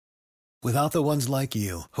Without the ones like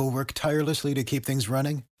you, who work tirelessly to keep things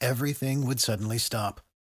running, everything would suddenly stop.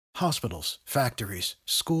 Hospitals, factories,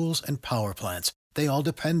 schools, and power plants, they all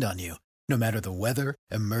depend on you. No matter the weather,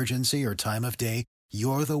 emergency, or time of day,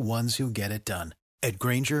 you're the ones who get it done. At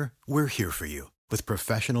Grainger, we're here for you with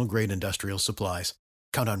professional-grade industrial supplies.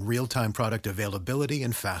 Count on real-time product availability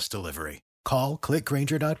and fast delivery. Call,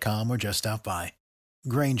 clickgrainger.com, or just stop by.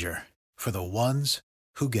 Grainger, for the ones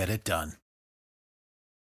who get it done.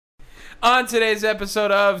 On today's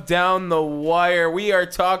episode of Down the Wire, we are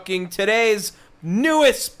talking today's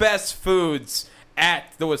newest best foods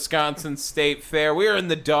at the Wisconsin State Fair. We are in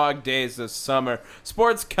the dog days of summer.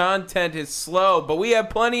 Sports content is slow, but we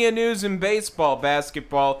have plenty of news in baseball,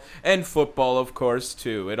 basketball, and football, of course,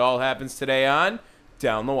 too. It all happens today on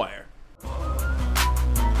Down the Wire.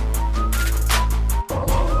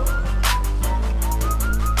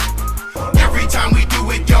 Every time we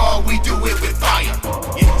do it, y'all, we do it with fire.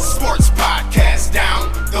 Yeah, sports podcast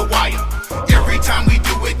Down the Wire. Every time we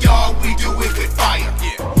do it, y'all, we do it with fire.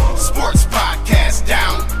 Yeah, sports podcast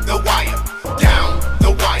Down the Wire. Down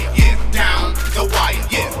the Wire. Yeah, Down the Wire.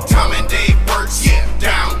 Yeah, Tom and Dave works. Yeah,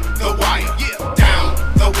 Down the Wire. Yeah, Down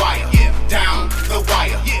the Wire. Yeah, Down the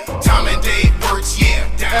Wire. Yeah, Tom and Dave works.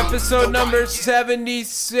 Yeah, Down Episode the number wire.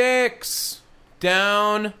 76.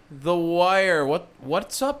 Down the Wire.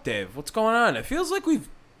 What's up, Dave? What's going on? It feels like we've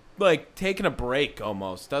taken a break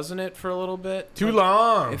almost, doesn't it, for a little bit? Too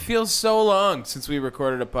long. It feels so long since we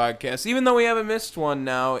recorded a podcast, even though we haven't missed one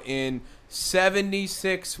now in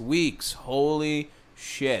 76 weeks. Holy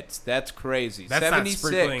shit. That's crazy. That's 76. not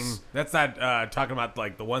sprinkling. That's not talking about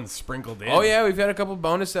like the ones sprinkled in. Oh, yeah, we've had a couple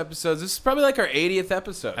bonus episodes. This is probably like our 80th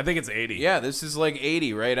episode. I think it's 80. Yeah, this is like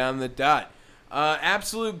 80 right on the dot.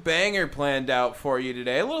 Absolute banger planned out for you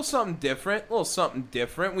today. A little something different.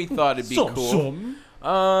 We thought it'd be cool.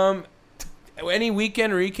 Any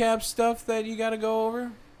weekend recap stuff that you got to go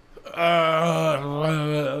over?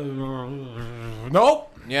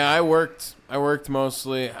 Nope. Yeah, I worked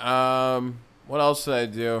mostly. What else did I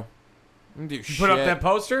do? You put up that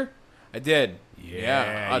poster? I did.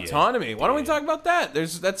 Yeah, Autonomy. you Why don't we did. talk about that?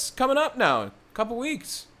 That's coming up now. A couple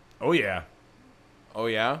weeks. Oh yeah. Oh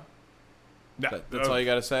yeah. That's all you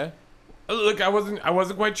got to say? Look, I wasn't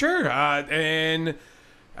quite sure. And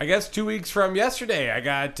I guess 2 weeks from yesterday, I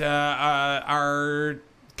got our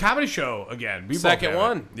comedy show again. We both Second have it.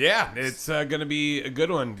 one. Yeah, it's going to be a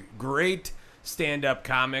good one. Great stand-up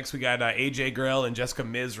comics. We got AJ Grill and Jessica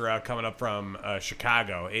Mizra coming up from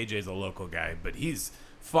Chicago. AJ's a local guy, but he's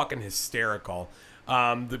fucking hysterical.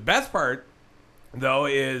 The best part, though,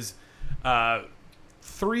 is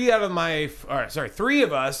three of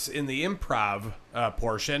us in the improv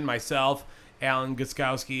portion, myself, Alan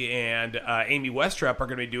Guskowski, and Amy Westrup, are going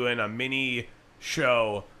to be doing a mini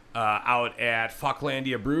show out at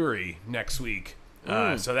Falklandia Brewery next week.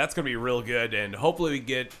 So that's going to be real good, and hopefully we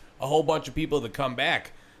get a whole bunch of people to come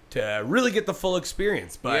back to really get the full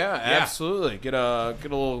experience. But yeah, absolutely. Get a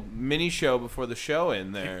little mini show before the show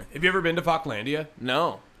in there. Have you ever been to Falklandia?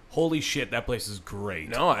 No. Holy shit, that place is great.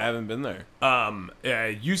 No, I haven't been there.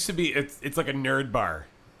 It used to be, it's like a nerd bar.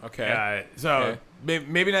 Okay. So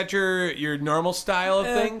maybe not your normal style of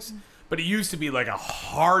things, but it used to be like a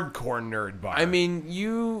hardcore nerd bar. I mean,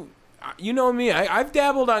 you know me. I've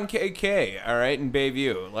dabbled on KK, all right, in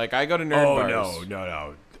Bayview. Like, I go to nerd bars.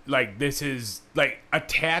 No. Like, this is, like,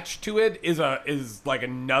 attached to it is like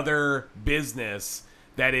another business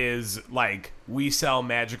that is, like, we sell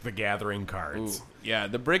Magic the Gathering cards. Ooh, yeah,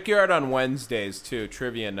 the Brickyard on Wednesdays, too,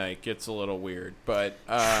 trivia night, gets a little weird, but...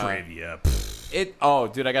 Trivia.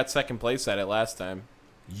 Dude, I got second place at it last time.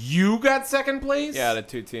 You got second place? Yeah, out of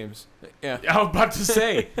two teams. Yeah. I was about to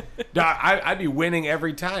say. No, I'd be winning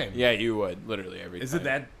every time. Yeah, you would, literally every time. Is it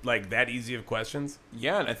that easy of questions?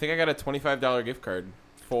 Yeah, and I think I got a $25 gift card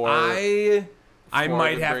for... I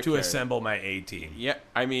might the have to Brickyard. assemble my A team. Yeah,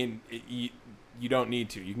 I mean, you don't need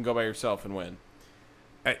to. You can go by yourself and win.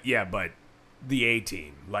 Yeah, but the A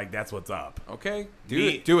team, like, that's what's up. Okay, do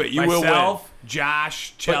it. You will win. Myself,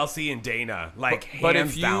 Josh, Chelsea, and Dana, like, But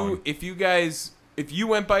hands down. if you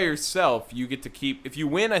went by yourself, you get to keep. If you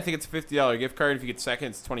win, I think it's a $50 gift card. If you get second,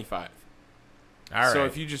 it's $25. All right. So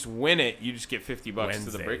if you just win it, you just get $50 to the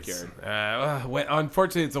Wednesdays. Brickyard.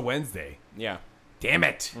 Unfortunately, it's a Wednesday. Yeah. Damn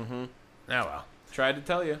it. Mm-hmm. Oh, well. Tried to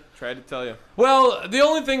tell you. Well, the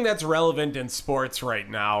only thing that's relevant in sports right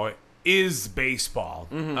now is baseball.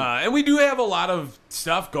 Mm-hmm. And we do have a lot of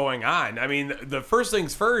stuff going on. I mean, the first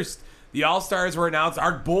things first, the All-Stars were announced.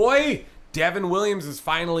 Our boy, Devin Williams is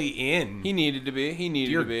finally in. He needed to be.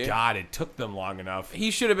 Dear God, it took them long enough. He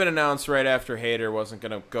should have been announced right after Hader wasn't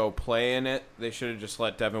going to go play in it. They should have just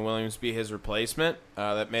let Devin Williams be his replacement.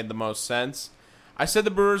 That made the most sense. I said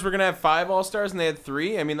the Brewers were going to have 5 All-Stars, and they had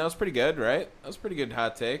 3. I mean, that was pretty good, right? That was a pretty good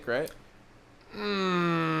hot take, right?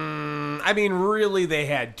 I mean, really, they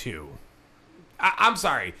had 2. I'm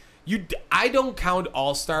sorry. I don't count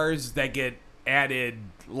All-Stars that get added,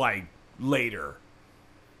 like, later.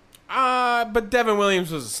 But Devin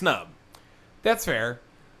Williams was a snub. That's fair.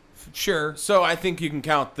 Sure. So I think you can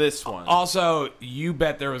count this one. Also, you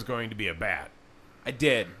bet there was going to be a bat. I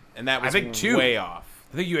did, and that was I think 2. way off.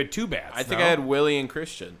 I think you had 2 bats. I think I had Willie and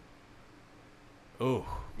Christian. Ooh.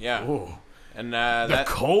 Yeah. Ooh. And the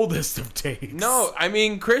coldest of takes. No, I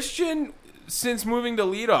mean, Christian, since moving to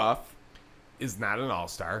leadoff, is not an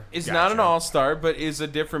all-star. Is not an all-star, but is a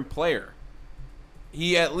different player.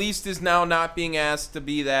 He at least is now not being asked to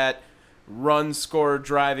be that run scorer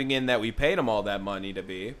driving in that we paid him all that money to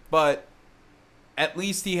be. But at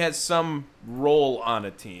least he has some role on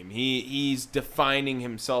a team. He's defining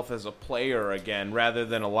himself as a player again rather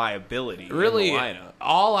than a liability really, in the lineup.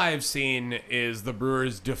 All I've seen is the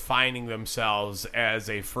Brewers defining themselves as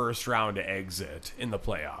a first-round exit in the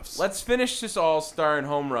playoffs. Let's finish this all-star and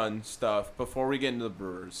home run stuff before we get into the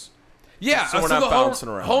Brewers. Yeah, so we're not bouncing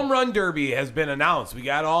around. Home run derby has been announced. We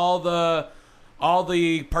got all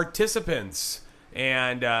the participants,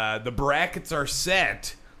 and the brackets are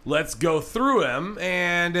set. Let's go through them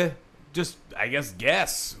and just, I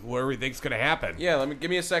guess where we think's going to happen. Yeah, give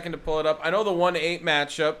me a second to pull it up. I know the 1-8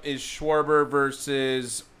 matchup is Schwarber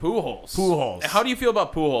versus Pujols. How do you feel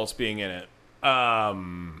about Pujols being in it?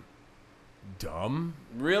 Dumb.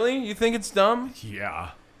 Really? You think it's dumb?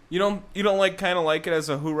 Yeah. You don't like it as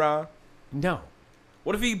a hoorah? No.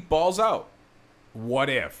 What if he balls out? What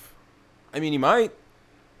if? I mean, he might.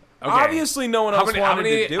 Okay. Obviously, no one else wanted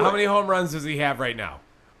to do it. How many home runs does he have right now?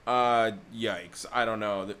 Yikes. I don't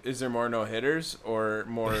know. Is there more no-hitters or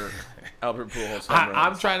more Albert Pujols home runs?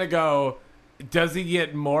 I'm trying to go, does he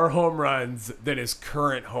get more home runs than his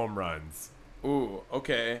current home runs? Ooh,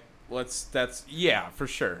 okay. Yeah, for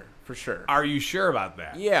sure. For sure. Are you sure about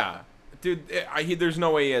that? Yeah. Dude, there's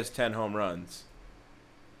no way he has 10 home runs.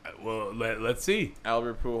 Well, let's see.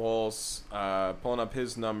 Albert Pujols, pulling up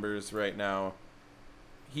his numbers right now.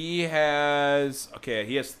 He has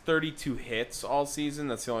 32 hits all season.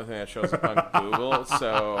 That's the only thing that shows up on Google.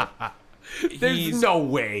 So there's no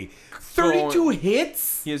way. 32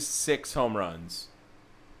 hits? He has 6 home runs.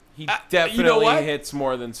 He definitely hits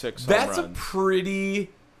more than 6 home runs. That's a pretty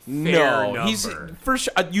fair number. He's for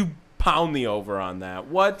sure. You pound the over on that.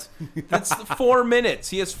 What? That's 4 minutes.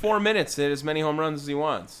 He has 4 minutes to hit as many home runs as he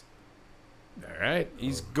wants. All right.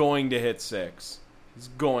 He's going to hit 6. He's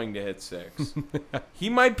going to hit 6. He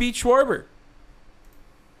might beat Schwarber.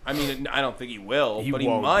 I mean, I don't think he will, but he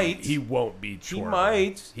might. He won't beat Schwarber. He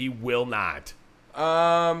might. He will not.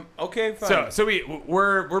 Okay, fine. So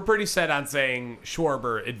we're pretty set on saying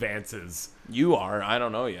Schwarber advances. You are. I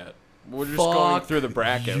don't know yet. We're just going through the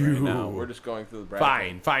bracket right now. We're just going through the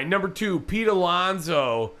bracket. Fine. Number 2, Pete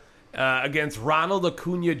Alonso against Ronald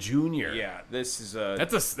Acuna Jr. Yeah, this is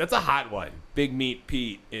that's a hot one. Big Meat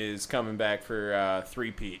Pete is coming back for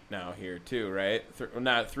 3-peat now here too, right?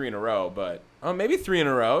 Not 3 in a row, but maybe 3 in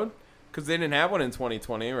a row because they didn't have one in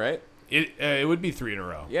 2020, right? It would be 3 in a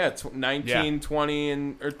row. Yeah, 19,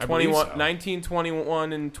 20, or 21, so. 19,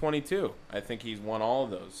 21, and 22. I think he's won all of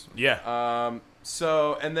those. Yeah.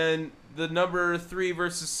 So, and then the number 3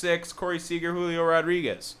 versus 6, Corey Seager, Julio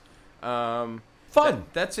Rodriguez. Fun.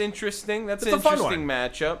 That's interesting. That's an an interesting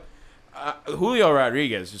matchup. Julio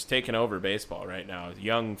Rodriguez is taking over baseball right now.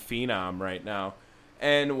 Young phenom right now.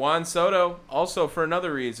 And Juan Soto also for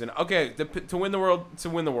another reason. Okay, to win the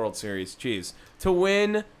World Series, to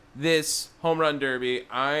win this home run derby,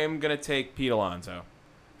 I'm gonna take Pete Alonso.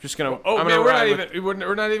 Just gonna.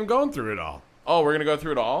 We're not even going through it all. Oh, we're gonna go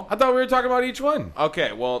through it all. I thought we were talking about each one.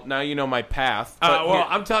 Okay, well now you know my path.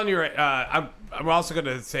 I'm telling you right. I'm also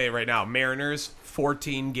gonna say right now, Mariners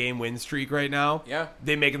 14-game win streak right now. Yeah,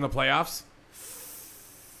 they making the playoffs.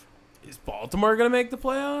 Is Baltimore gonna make the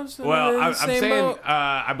playoffs? Well, I'm saying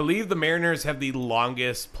I believe the Mariners have the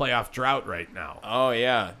longest playoff drought right now. Oh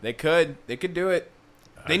yeah, they could do it.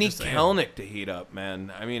 They need Kelenic to heat up,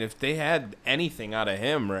 man. I mean, if they had anything out of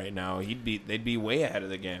him right now, they'd be way ahead of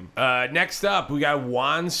the game. Next up, we got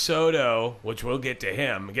Juan Soto, which we'll get to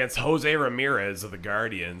him, against Jose Ramirez of the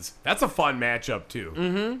Guardians. That's a fun matchup, too.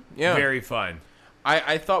 Mm-hmm. Yeah. Very fun.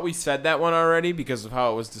 I thought we said that one already because of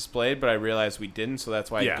how it was displayed, but I realized we didn't, so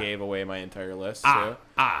that's why I gave away my entire list.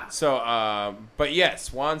 So, but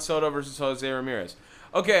yes, Juan Soto versus Jose Ramirez.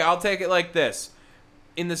 Okay, I'll take it like this.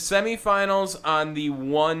 In the semifinals on the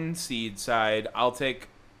 1 seed side, I'll take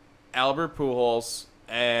Albert Pujols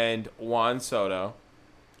and Juan Soto.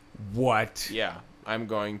 What? Yeah, I'm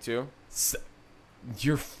going to.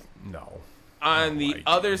 No. On the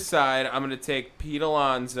other side, I'm going to take Pete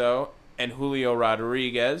Alonso and Julio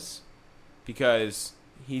Rodriguez because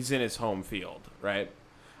he's in his home field, right?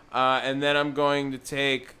 And then I'm going to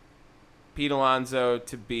take Pete Alonso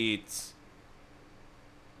to beat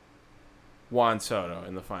Juan Soto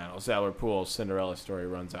in the finals. Albert Pujols' Cinderella story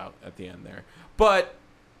runs out at the end there. But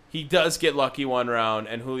he does get lucky one round,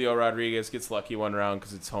 and Julio Rodriguez gets lucky one round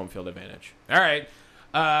because it's home field advantage. All right.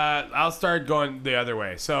 I'll start going the other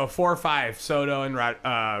way. So 4-5, Soto and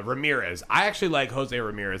Ramirez. I actually like Jose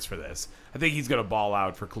Ramirez for this. I think he's going to ball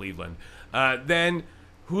out for Cleveland. Then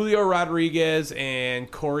Julio Rodriguez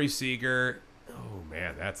and Corey Seager. Oh,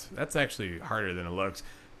 man, that's actually harder than it looks.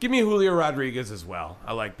 Give me Julio Rodriguez as well.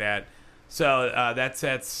 I like that. So that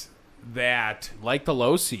sets that. Like the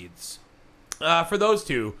low seeds. For those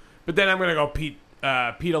two. But then I'm going to go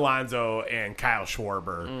Pete Alonso and Kyle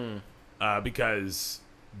Schwarber. Because,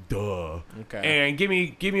 duh. Okay. And give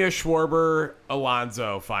me a Schwarber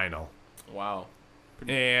Alonso final. Wow.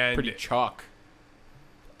 Pretty chalk.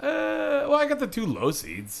 Well, I got the 2 low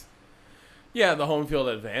seeds. Yeah, the home field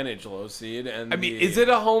advantage low seed, and is it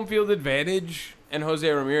a home field advantage? And Jose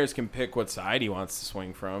Ramirez can pick what side he wants to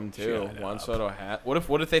swing from too. Shut Juan up. Soto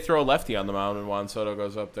What if they throw a lefty on the mound and Juan Soto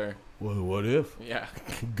goes up there? Well, what if? Yeah.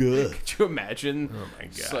 Good. Could you imagine? Oh my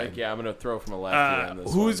god. It's like, yeah, I'm gonna throw from a lefty on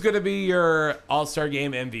this. Who's going to be your All-Star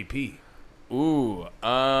Game MVP? Ooh,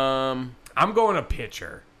 I'm going a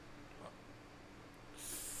pitcher.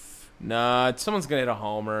 nah, someone's gonna hit a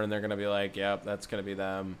homer and they're gonna be like, yep, that's gonna be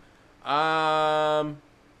them.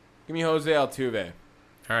 Give me Jose Altuve.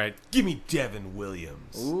 All right. Give me Devin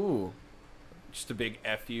Williams. Ooh, just a big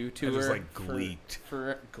FU to I her. just like gleeked.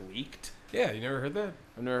 For gleeked. Yeah, you never heard that?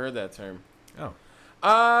 I've never heard that term. Oh.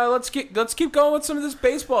 Let's keep going with some of this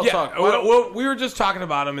baseball talk. Well, we were just talking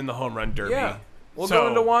about him in the home run derby. Yeah. We'll go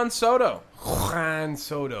into Juan Soto. Juan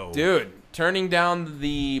Soto. Dude, turning down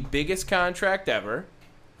the biggest contract ever.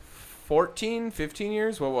 15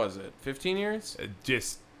 years? What was it? 15 years?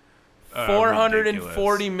 Just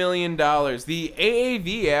 $440 million. The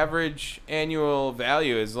AAV average annual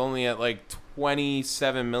value is only at like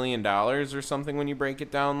 $27 million or something when you break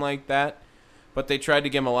it down like that. But they tried to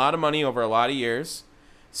give him a lot of money over a lot of years.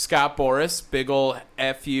 Scott Boras, big ol'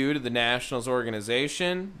 FU to the Nationals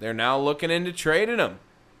organization. They're now looking into trading him.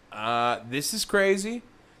 This is crazy.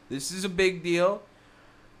 This is a big deal.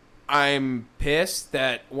 I'm pissed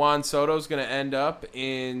that Juan Soto's going to end up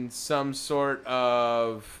in some sort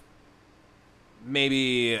of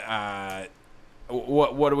maybe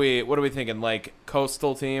what are we thinking? Like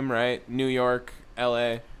coastal team, right? New York,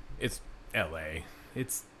 LA. It's LA.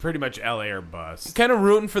 It's pretty much LA or bust. Kind of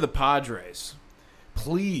rooting for the Padres.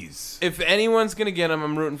 Please. If anyone's going to get him,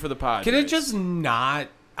 I'm rooting for the Padres. Can it just not?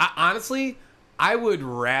 Honestly, I would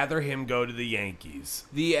rather him go to the Yankees.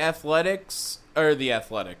 The Athletic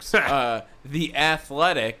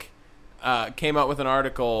came out with an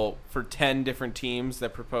article for 10 different teams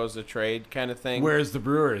that proposed a trade kind of thing. Where's the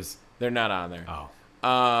Brewers? They're not on there. Oh.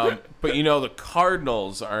 But the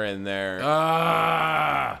Cardinals are in there.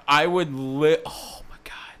 I would oh my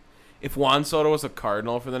god. If Juan Soto was a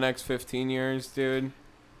Cardinal for the next 15 years, dude,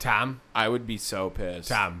 Tom, I would be so pissed.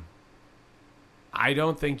 Tom, I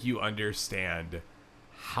don't think you understand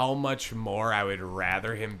how much more I would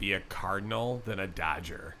rather him be a Cardinal than a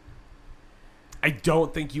Dodger. I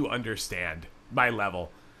don't think you understand my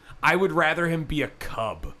level. I would rather him be a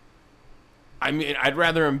Cub. I mean, I'd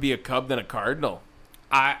rather him be a Cub than a Cardinal.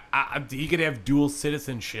 He could have dual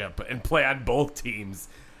citizenship and play on both teams,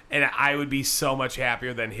 and I would be so much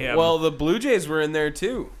happier than him. Well, the Blue Jays were in there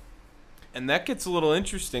too, and that gets a little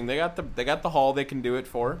interesting. They got the haul they can do it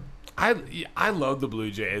for. I love the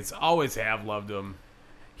Blue Jays. Always have loved them.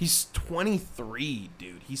 He's 23,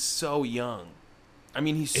 dude. He's so young. I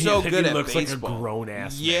mean, he's so good at looks baseball. Like a grown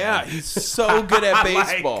ass. Yeah, he's so good at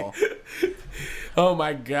baseball. Oh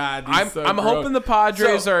my god! I'm hoping the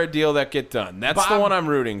Padres are a deal that get done. That's the one I'm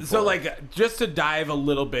rooting for. So, just to dive a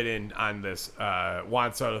little bit in on this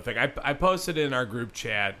Juan Soto thing, I posted in our group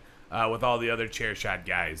chat with all the other Chair Shot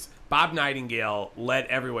guys. Bob Nightingale let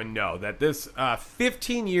everyone know that this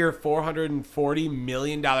 15-year, $440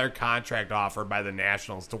 million contract offer by the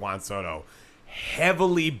Nationals to Juan Soto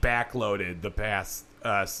heavily backloaded the past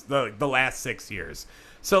the last 6 years.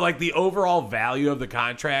 So, the overall value of the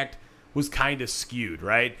contract was kind of skewed,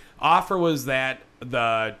 right? Offer was that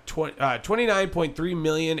the $29.3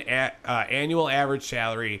 million annual average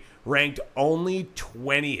salary ranked only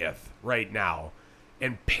 20th right now,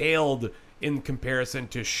 and paled in comparison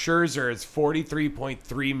to Scherzer's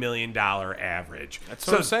 $43.3 million average. That's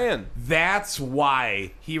what I'm saying. That's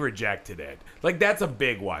why he rejected it. Like, that's a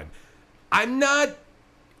big one. I'm not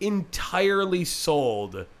entirely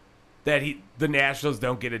sold that the Nationals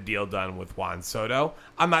don't get a deal done with Juan Soto.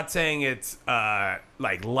 I'm not saying it's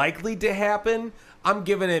likely to happen. I'm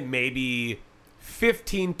giving it maybe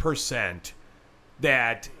 15%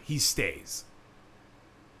 that he stays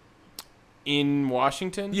In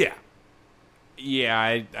Washington? Yeah, Yeah,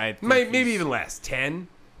 I think maybe even less. 10.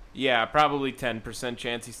 Yeah, probably 10%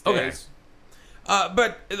 chance he stays. Okay.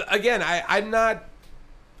 But again, I'm not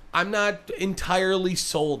entirely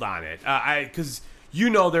sold on it. Because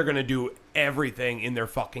they're going to do everything in their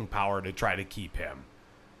fucking power to try to keep him.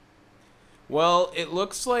 Well, it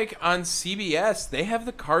looks like on CBS they have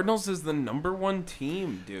the Cardinals as the number 1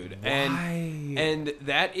 team, dude. Why? And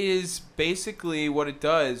that is basically what it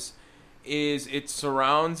does is it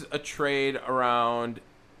surrounds a trade around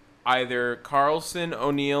either Carlson,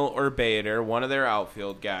 O'Neill, or Bader, one of their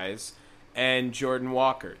outfield guys, and Jordan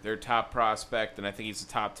Walker, their top prospect, and I think he's a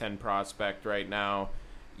top 10 prospect right now.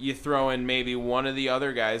 You throw in maybe one of the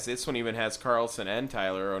other guys. This one even has Carlson and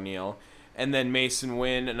Tyler O'Neill. And then Mason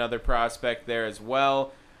Wynn, another prospect there as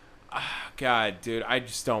well. God, dude, I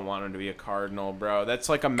just don't want him to be a Cardinal, bro. That's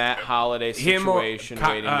like a Matt Holliday situation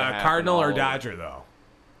waiting to happen. Cardinal or Dodger, though?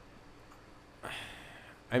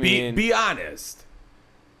 I mean, be honest.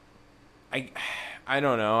 I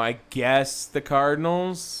don't know. I guess the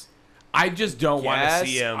Cardinals. I just don't want to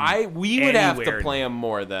see him. We would have to play him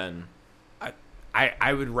more then.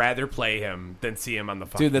 I would rather play him than see him on the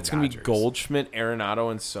fucking Dude, that's Dodgers. going to be Goldschmidt, Arenado,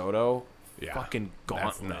 and Soto. Yeah. Fucking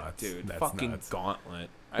gauntlet, That's nuts. dude. That's fucking nuts. gauntlet.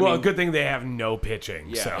 I mean, good thing they have no pitching.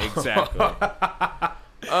 Yeah, so. exactly.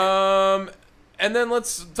 And then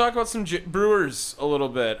let's talk about some Brewers a little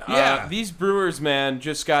bit. Yeah. These Brewers, man,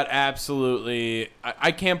 just got absolutely...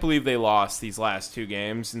 I can't believe they lost these last 2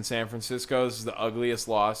 games in San Francisco. This is the ugliest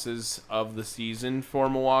losses of the season for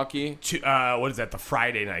Milwaukee. What is that, the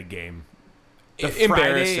Friday night game?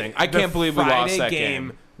 Embarrassing. I can't believe we lost that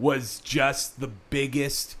game. Was just the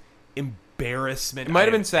biggest embarrassment. It might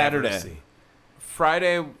have been Saturday.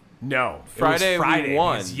 Friday... No. Friday, it was Friday we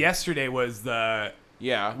won. Yesterday was the...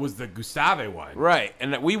 Yeah. Was the Gustave one. Right.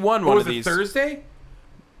 And we won one of these. Was it Thursday?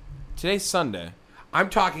 Today's Sunday. I'm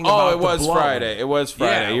talking about it was Friday. It was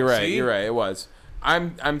Friday. Yeah, You're right. see? You're right. It was.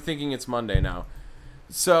 I'm thinking it's Monday now.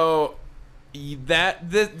 So those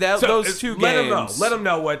 2 games. Let them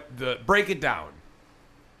know break it down.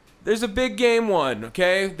 There's a big game 1,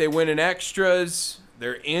 okay? They win in extras.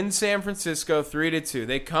 They're in San Francisco 3-2.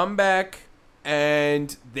 They come back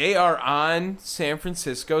and they are on San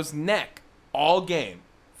Francisco's neck all game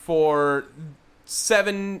for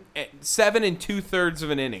 7 2/3 of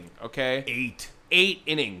an inning, okay? 8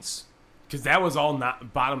 innings. Because that was all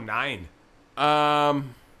bottom 9.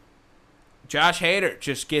 Josh Hader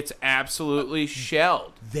just gets absolutely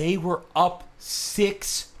shelled. They were up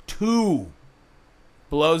 6-2.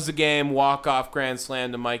 Blows the game, walk-off grand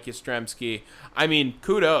slam to Mike Yastrzemski. I mean,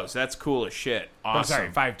 kudos. That's cool as shit. Awesome.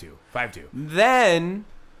 I'm sorry, 5-2. Then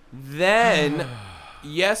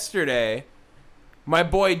yesterday, my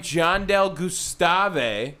boy John Del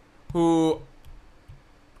Gustave, who,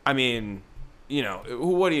 I mean,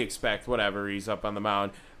 what do you expect? Whatever, he's up on the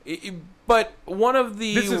mound. But one of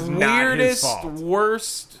the weirdest,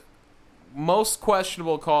 worst, most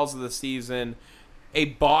questionable calls of the season, a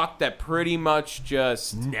balk that pretty much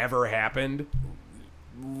just never happened,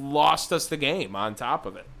 lost us the game on top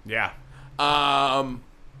of it. Yeah. And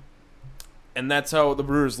that's how the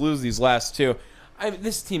Brewers lose these last 2.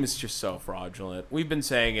 This team is just so fraudulent. We've been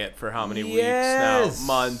saying it for how many weeks now?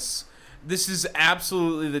 Months. This is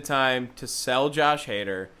absolutely the time to sell Josh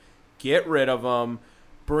Hader, get rid of him,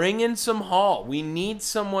 bring in some Hall. We need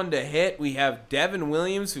someone to hit. We have Devin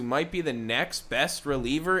Williams, who might be the next best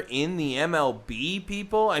reliever in the MLB,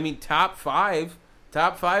 people. I mean, top five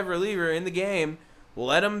reliever in the game.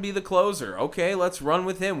 Let him be the closer. Okay, let's run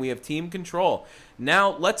with him. We have team control.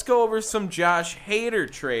 Now, let's go over some Josh Hader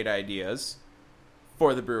trade ideas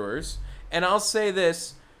for the Brewers. And I'll say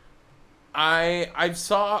this. I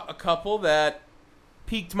saw a couple that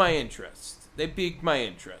piqued my interest. They piqued my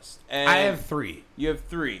interest. And I have 3. You have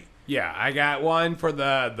 3. Yeah, I got one for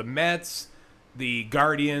the Mets, the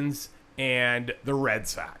Guardians, and the Red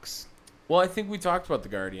Sox. Well, I think we talked about the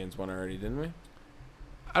Guardians one already, didn't we?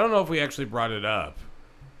 I don't know if we actually brought it up.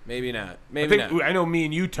 Maybe not. I Maybe think not. I know me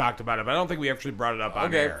and you talked about it, but I don't think we actually brought it up on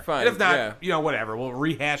Okay, air. fine, And if not, yeah. whatever. We'll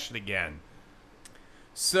rehash it again.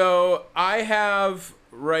 So I have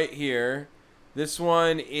right here. This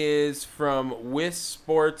one is from Wis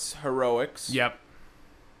Sports Heroics. Yep.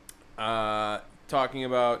 Talking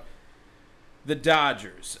about the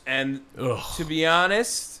Dodgers. And Ugh. to be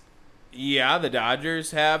honest, yeah, the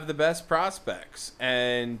Dodgers have the best prospects.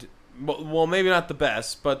 And, well, maybe not the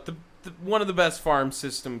best, but one of the best farm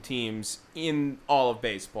system teams in all of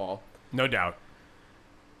baseball. No doubt.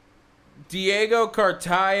 Diego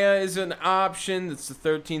Cartaya is an option. That's the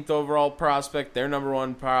 13th overall prospect, their number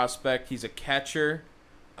one prospect. He's a catcher.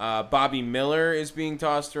 Bobby Miller is being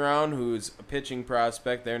tossed around, who's a pitching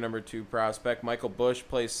prospect, their number 2 prospect. Michael Bush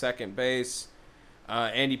plays second base.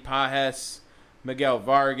 Andy Pajes, Miguel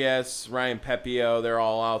Vargas, Ryan Pepio, they're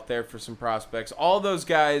all out there for some prospects. All those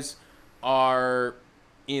guys are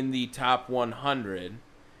in the top 100,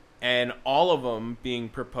 and all of them being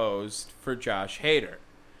proposed for Josh Hader.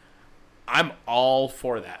 I'm all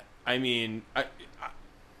for that. I mean,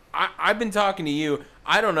 I've been talking to you.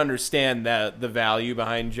 I don't understand the value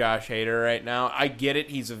behind Josh Hader right now. I get it.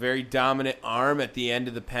 He's a very dominant arm at the end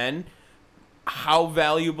of the pen. How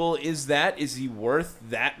valuable is that? Is he worth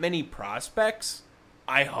that many prospects?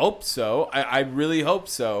 I hope so. I really hope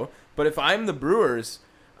so. But if I'm the Brewers,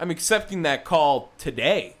 I'm accepting that call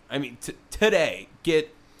today. I mean, today.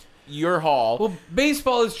 Get your haul. Well,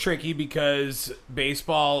 baseball is tricky because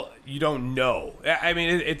baseball, you don't know. I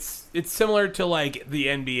mean, it's similar to like the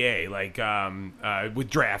NBA, like with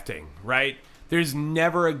drafting, right? There's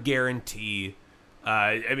never a guarantee.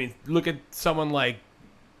 I mean, look at someone like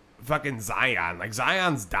fucking Zion. Like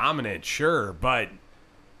Zion's dominant, sure, but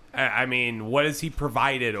I mean, what has he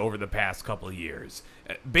provided over the past couple of years?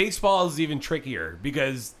 Baseball is even trickier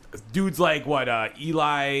because dudes like not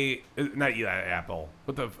Eli Apple,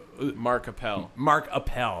 what the Mark Appel. Mark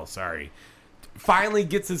Appel, sorry, finally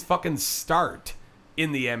gets his fucking start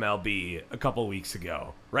in the MLB a couple weeks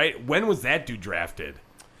ago, right? When was that dude drafted?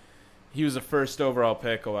 He was a first overall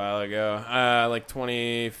pick a while ago, like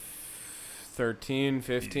 2013,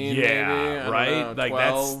 15, maybe. I don't right. know, Like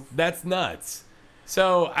 12. that's nuts.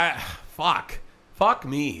 So fuck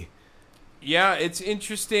me. Yeah, it's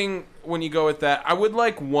interesting when you go with that. I would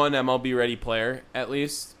like one MLB ready player at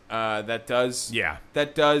least. That does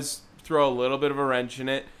throw a little bit of a wrench in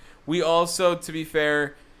it. We also, to be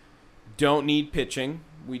fair, don't need pitching.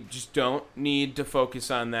 We just don't need to focus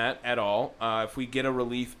on that at all. If we get a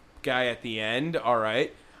relief guy at the end, all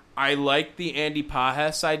right. I like the Andy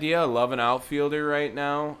Pajes idea. I love an outfielder right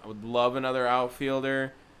now. I would love another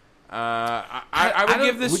outfielder. I would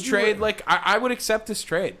give this trade, I would accept this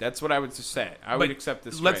trade. That's what I would just say. I would accept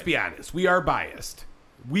this trade. Let's be honest. We are biased.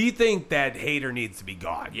 We think that Hader needs to be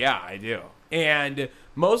gone. Yeah, I do. And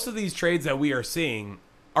most of these trades that we are seeing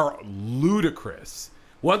are ludicrous.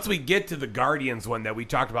 Once we get to the Guardians one that we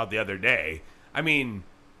talked about the other day, I mean,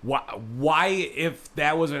 why if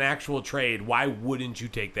that was an actual trade, why wouldn't you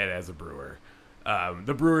take that as a Brewer?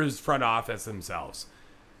 The Brewers front office themselves.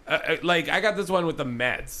 Like, I got this one with the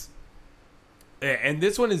Mets. And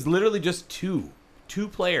this one is literally just two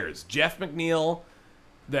players. Jeff McNeil,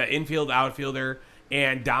 the infield outfielder,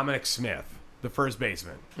 and Dominic Smith, the first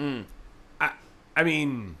baseman. I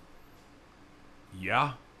mean,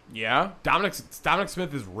 yeah. Yeah? Dominic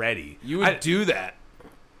Smith is ready. You would do that.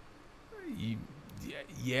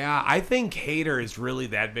 Yeah, I think Hader is really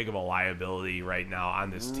that big of a liability right now on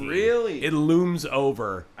this team. Really? It looms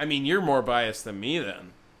over. I mean, you're more biased than me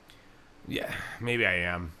then. Yeah, maybe I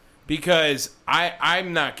am. Because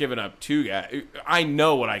I'm not giving up 2 guys. I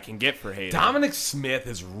know what I can get for Hader. Dominic Smith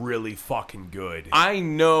is really fucking good. I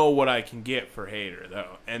know what I can get for Hader,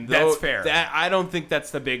 though. And That's fair. I don't think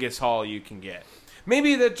that's the biggest haul you can get.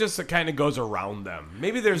 Maybe that just kind of goes around them.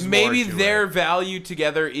 Maybe there's Maybe more to their it. value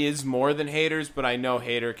together is more than Hader's, but I know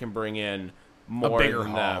Hader can bring in more bigger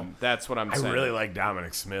than haul. them. That's what I'm saying. I really like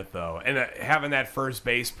Dominic Smith, though. And having that first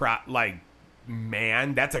base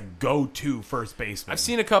man, that's a go-to first baseman. I've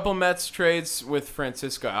seen a couple Mets trades with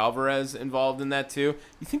Francisco Alvarez involved in that too.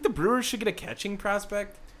 You think the Brewers should get a catching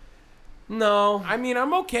prospect? No. I mean,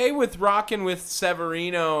 I'm okay with rocking with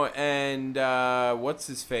Severino and what's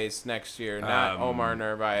his face next year? Not Omar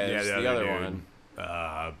Narvaez, the other one.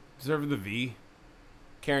 Serve the V.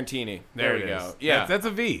 Carantini. There we it go. is. Yeah, That's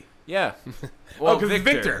a V. yeah. Well, because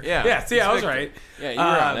Victor. Yeah. See, I was Victor. right. Yeah, you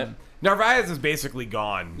were on it. Narvaez is basically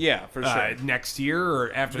gone. Yeah, for sure. Next year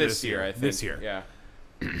or after this year, I think. This year. Yeah.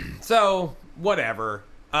 So, whatever.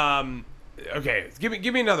 Okay,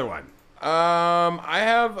 give me another one. I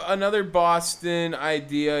have another Boston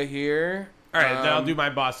idea here. All right, then I'll do my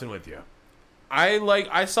Boston with you.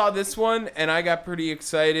 I saw this one and I got pretty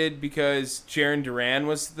excited because Jaron Duran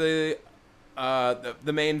was the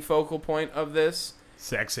main focal point of this.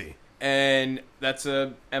 Sexy. And that's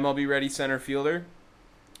a MLB ready center fielder.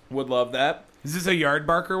 Would love that. Is this a yard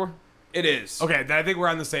barker? It is. Okay, I think we're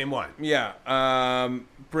on the same one. Yeah.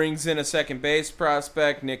 Brings in a second base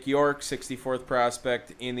prospect, Nick York, 64th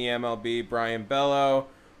prospect in the MLB. Brian Bello,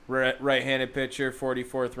 right-handed pitcher,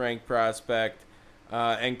 44th ranked prospect.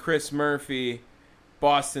 And Chris Murphy,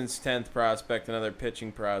 Boston's 10th prospect, another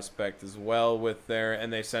pitching prospect as well with there.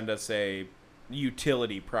 And they send us a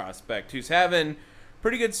utility prospect who's having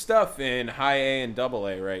pretty good stuff in high A and double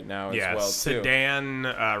A right now as well, too. Sedan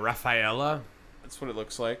Rafaela. That's what it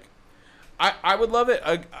looks like. I would love it.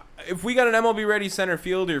 If we got an MLB-ready center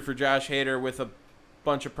fielder for Josh Hader with a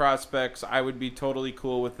bunch of prospects, I would be totally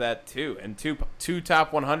cool with that, too. And two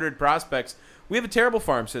top 100 prospects. We have a terrible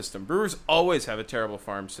farm system. Brewers always have a terrible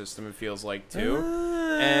farm system, it feels like, too.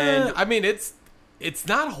 And I mean, it's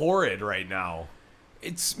not horrid right now.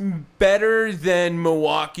 It's better than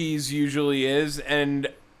Milwaukee's usually is, and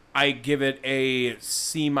I give it a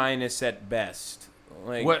C- at best.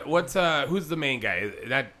 Like, what's who's the main guy?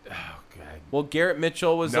 Well, Garrett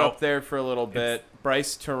Mitchell was up there for a little bit.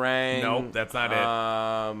 Bryce Terang. Nope, that's not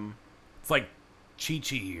it. It's like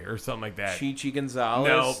Chichi or something like that. Chichi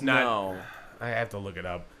Gonzalez? No. I have to look it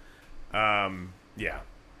up. Yeah.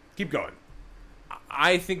 Keep going.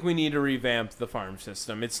 I think we need to revamp the farm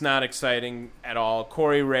system. It's not exciting at all.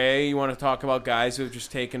 Corey Ray, you want to talk about guys who have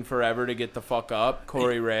just taken forever to get the fuck up?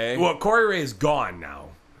 Corey Ray. Well, Corey Ray is gone now.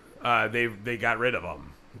 They got rid of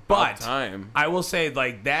him. But time. I will say,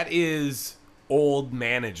 like, that is old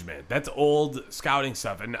management. That's old scouting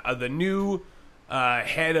stuff. And the new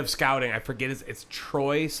head of scouting, I forget, it's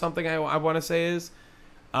Troy something I want to say is.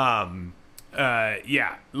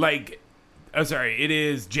 Yeah, like, oh, sorry, it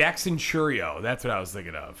is Jackson Churio. That's what I was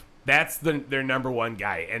thinking of. That's their number one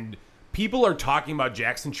guy. And people are talking about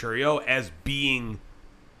Jackson Churio as being,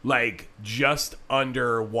 like, just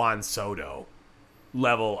under Juan Soto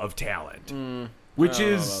level of talent. Which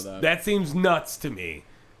is, that seems nuts to me.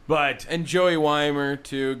 But and Joey Weimer,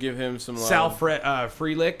 too, give him some love. Sal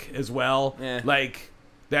Frelick as well. Like,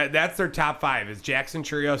 that's their top five. Is Jackson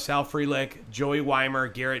Churio, Sal Frelick, Joey Weimer,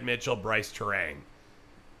 Garrett Mitchell, Bryce Terang.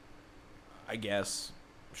 I guess.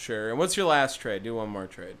 Sure. And what's your last trade? Do one more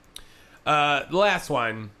trade. The last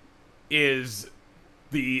one is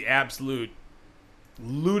the absolute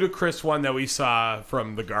ludicrous one that we saw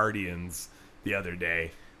from the Guardians the other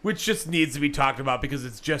day, which just needs to be talked about because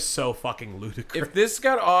it's just so fucking ludicrous. If this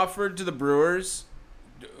got offered to the Brewers,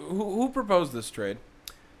 who proposed this trade?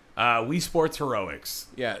 We Sports Heroics.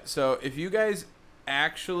 Yeah, so if you guys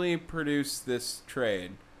actually produce this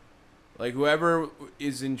trade, like, whoever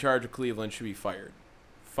is in charge of Cleveland should be fired.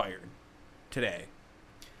 Fired. Today.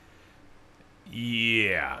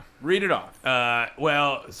 Yeah. Read it off.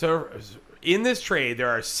 Well, so in this trade, there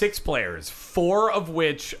are 6 players, 4 of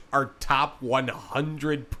which are top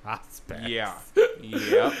 100 prospects. Yeah.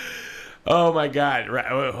 Yep. Oh, my God. Right,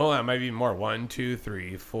 hold on. Might be more. 1, 2,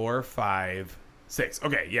 3, 4, 5, 6.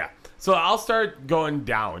 Okay, yeah. So I'll start going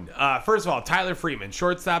down. First of all, Tyler Freeman,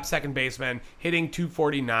 shortstop, second baseman, hitting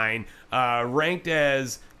 .249, ranked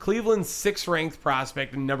as Cleveland's 6th ranked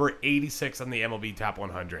prospect and number 86 on the MLB Top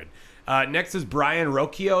 100. Next is Brian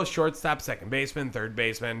Rocchio, shortstop, second baseman, third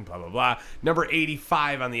baseman, blah, blah, blah. Number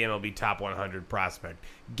 85 on the MLB Top 100 prospect.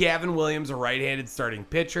 Gavin Williams, a right-handed starting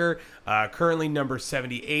pitcher, currently number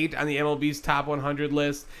 78 on the MLB's Top 100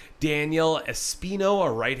 list. Daniel Espino,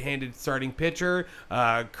 a right-handed starting pitcher,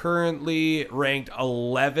 currently ranked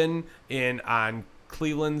 11 on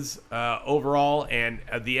Cleveland's overall, and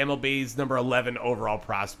the MLB's number 11 overall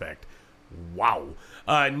prospect. Wow.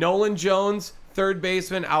 Nolan Jones, third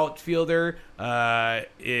baseman, outfielder,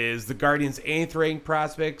 is the Guardians' 8th ranked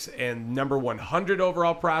prospects and number 100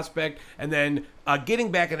 overall prospect. And then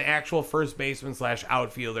getting back an actual first baseman /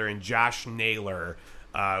 outfielder in Josh Naylor,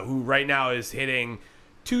 who right now is hitting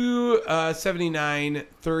 .279,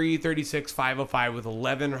 336, 505 with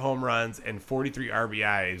 11 home runs and 43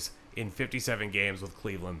 RBIs in 57 games with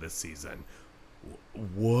Cleveland this season.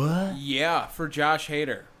 What? Yeah, for Josh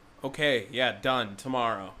Hader. Okay, yeah, done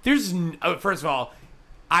tomorrow. There's first of all,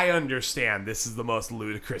 I understand this is the most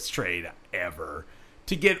ludicrous trade ever.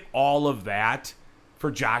 To get all of that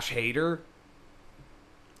for Josh Hader,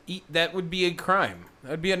 that would be a crime.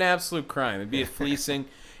 That would be an absolute crime. It'd be a fleecing.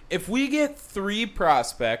 If we get 3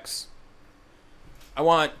 prospects, I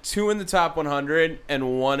want 2 in the top 100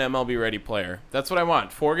 and 1 MLB ready player. That's what I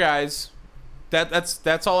want. 4 guys.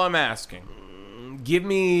 That's all I'm asking. Give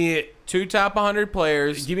me 2 top 100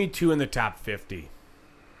 players. Give me 2 in the top 50.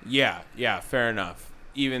 Yeah, fair enough.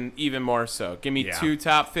 Even more so. Give me Yeah. 2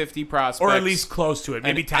 top 50 prospects. Or at least close to it.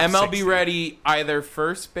 Maybe and top MLB 60. ready, either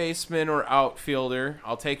first baseman or outfielder.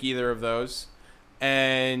 I'll take either of those.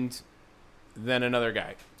 And then another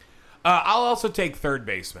guy. I'll also take third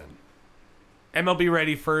baseman. MLB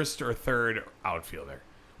ready first or third outfielder.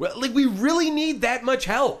 Well, like, we really need that much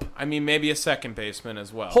help. I mean, maybe a second baseman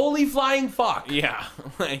as well. Holy flying fuck. Yeah.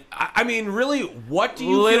 Like, I mean, really, what do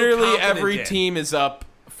you literally feel confident every in? team is up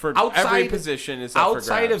for every position is up for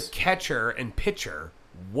outside grabs. of catcher and pitcher.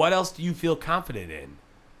 What else do you feel confident in?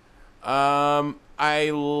 I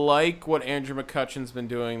like what Andrew McCutcheon's been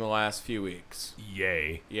doing the last few weeks.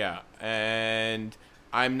 Yay. Yeah, and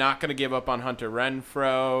I'm not going to give up on Hunter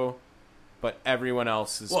Renfroe, but everyone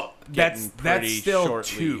else is getting that's pretty still short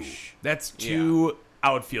two. leash. That's two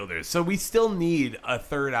outfielders. So we still need a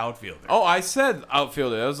third outfielder. Oh, I said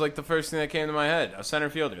outfielder. That was like the first thing that came to my head. A center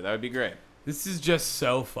fielder. That would be great. This is just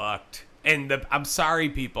so fucked. And I'm sorry,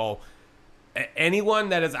 people. Anyone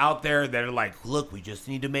that is out there that are like, look, we just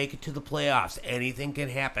need to make it to the playoffs. Anything can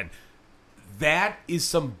happen. That is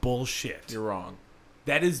some bullshit. You're wrong.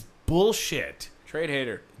 That is bullshit. Trade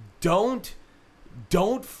hater. Don't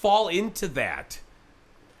fall into that.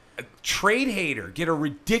 A trade hater. Get a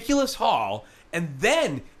ridiculous haul. And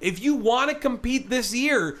then, if you want to compete this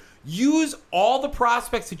year, use all the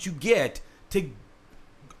prospects that you get to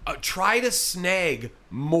try to snag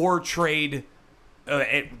more trade,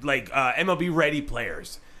 MLB ready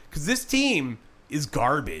players. Because this team is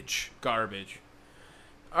garbage. Garbage.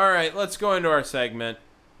 All right, let's go into our segment.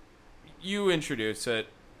 You introduce it.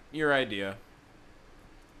 Your idea.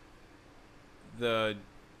 The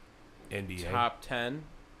NBA. top 10.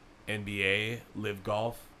 NBA, Live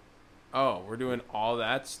Golf. Oh, we're doing all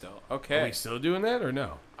that still. Okay. Are we still doing that or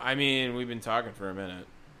no? I mean, we've been talking for a minute.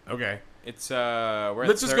 Okay. It's we're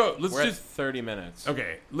Let's at just go- let's we're just- at 30 minutes.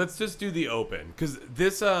 Okay, let's just do the open. Because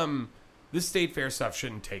this state fair stuff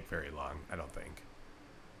shouldn't take very long, I don't think.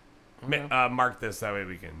 Okay. Mark this, that way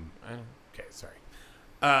we can... I don't- Okay,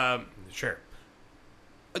 sorry. Sure.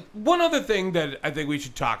 One other thing that I think we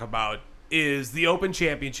should talk about is the Open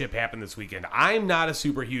Championship happened this weekend. I'm not a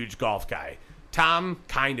super huge golf guy. Tom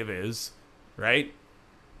kind of is, right?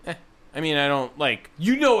 I mean, I don't like.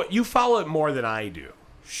 You know it. You follow it more than I do.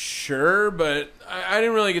 Sure, but I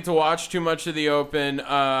didn't really get to watch too much of the Open.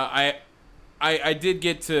 I did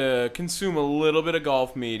get to consume a little bit of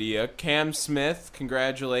golf media. Cam Smith,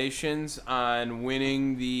 congratulations on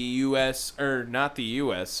winning the U.S. or not the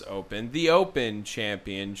U.S. Open, the Open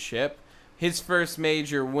Championship. His first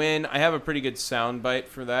major win. I have a pretty good soundbite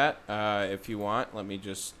for that. If you want, let me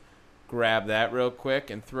just grab that real quick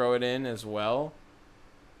and throw it in as well.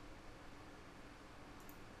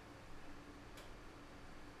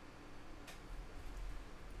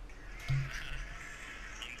 I'm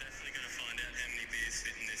definitely going to find out how many beers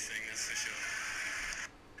fit in this thing, that's for sure.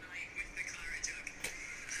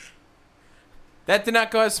 That did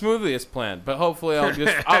not go as smoothly as planned, but hopefully I'll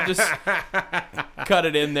just cut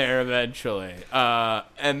it in there eventually.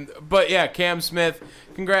 But yeah, Cam Smith,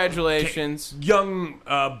 congratulations. Young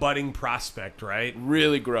budding prospect, right?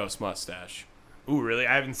 Really gross mustache. Ooh, really?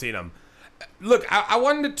 I haven't seen him. Look, I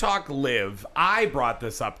wanted to talk Live. I brought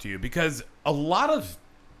this up to you because a lot of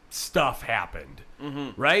stuff happened,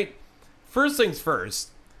 right? First things first,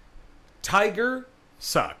 Tiger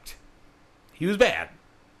sucked. He was bad.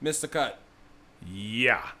 Missed the cut.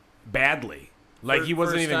 Yeah, badly. Like, he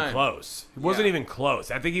wasn't First even time. close. He wasn't Yeah. even close.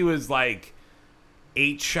 I think he was like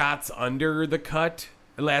 8 shots under the cut,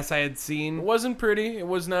 last I had It seen. wasn't pretty. It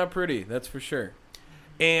was not pretty. That's for sure.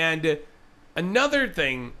 And another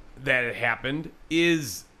thing that had happened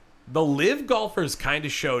is the Live golfers kind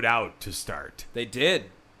of showed out to start. They did.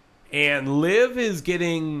 And Live is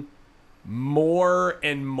getting more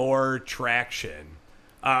and more traction.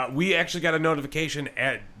 We actually got a notification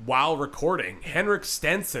while recording. Henrik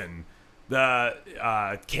Stenson, the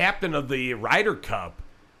captain of the Ryder Cup,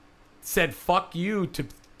 said "fuck you"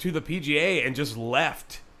 to the PGA and just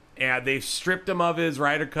left. And they stripped him of his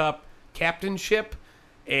Ryder Cup captainship.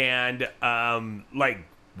 And like,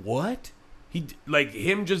 what?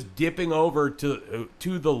 Him just dipping over to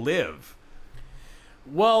the Live.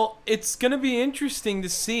 Well, it's going to be interesting to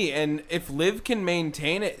see, and if Liv can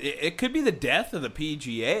maintain it, it could be the death of the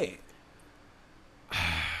PGA.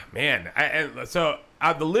 Man,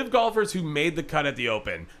 the Live golfers who made the cut at the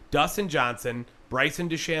Open: Dustin Johnson, Bryson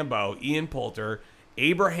DeChambeau, Ian Poulter,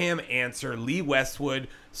 Abraham Answer, Lee Westwood,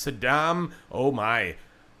 Saddam,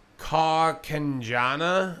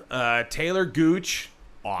 Kanjana, Taylor Gooch,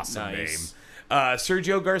 awesome Nice. name,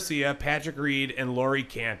 Sergio Garcia, Patrick Reed, and Laurie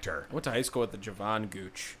Cantor. I went to high school with the Javon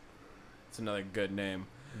Gooch. It's another good name.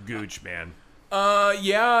 Gooch, man.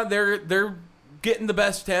 Yeah, they're getting the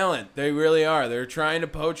best talent. They really are. They're trying to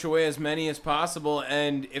poach away as many as possible,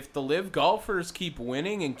 and if the live golfers keep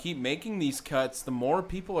winning and keep making these cuts, the more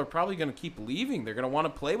people are probably going to keep leaving. They're going to want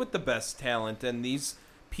to play with the best talent, and these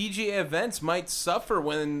PGA events might suffer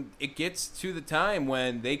when it gets to the time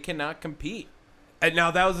when they cannot compete. And now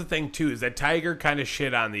that was the thing too, is that Tiger kind of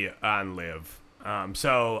shit on live.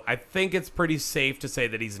 So I think it's pretty safe to say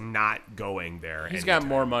that he's not going there. He's got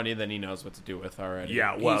more money than he knows what to do with already.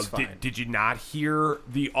 Yeah, well, He's fine. did you not hear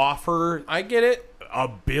the offer? I get it.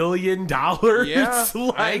 $1 billion? Yeah,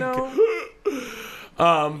 like, I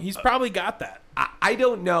know. He's probably got that. I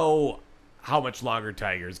don't know how much longer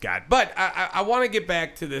Tiger's got, but I want to get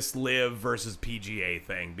back to this live versus PGA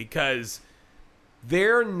thing, because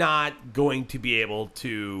they're not going to be able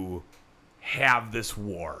to have this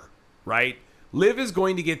war, right? Live is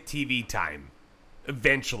going to get TV time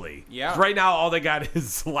eventually. Yeah. Right now, all they got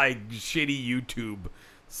is like shitty YouTube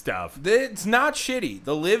stuff. It's not shitty.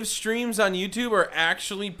 The live streams on YouTube are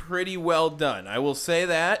actually pretty well done. I will say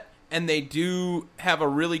that. And they do have a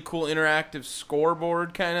really cool interactive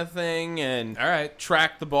scoreboard kind of thing and All right.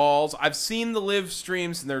 track the balls. I've seen the live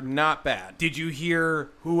streams and they're not bad. Did you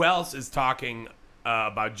hear who else is talking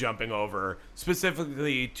about jumping over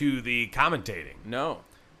specifically to the commentating? No.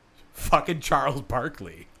 Fucking Charles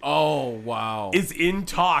Barkley Oh, wow. is in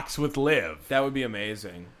talks with Liv. That would be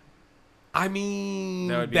amazing. I mean,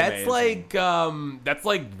 That would be that's amazing.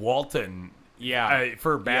 like Walton Yeah.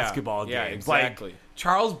 for basketball Yeah, games. exactly. Like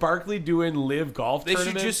Charles Barkley doing live golf They should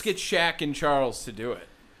tournaments. just get Shaq and Charles to do it.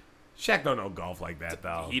 Shaq don't know golf like that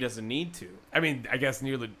though. He doesn't need to. I mean, I guess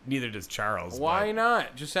neither does Charles. Why but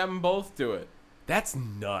not? Just have them both do it. That's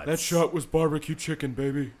nuts. was barbecue chicken,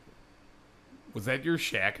 baby. Was that your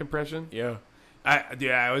Shaq impression? Yeah.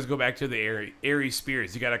 I always go back to the Ari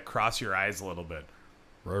Spears. You got to cross your eyes a little bit.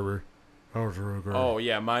 Oh,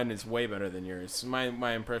 yeah, mine is way better than yours.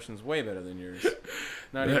 My impression's way better than yours.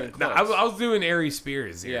 Not even No, close. I was doing Ari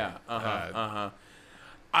Spears here. Yeah.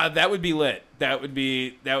 That would be lit. That would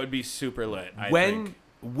be super lit. I think.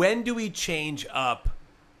 When do we change up?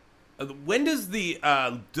 When does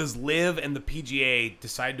does Liv and the PGA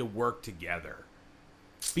decide to work together?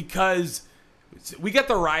 Because we got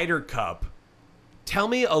the Ryder Cup. Tell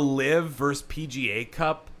me a Liv versus PGA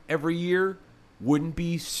Cup every year wouldn't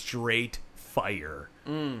be straight fire.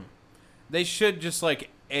 They should just like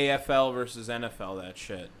AFL versus NFL that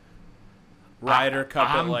shit. Ryder Cup.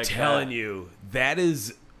 I'm it like telling that. you, that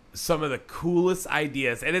is some of the coolest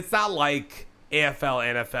ideas, and it's not like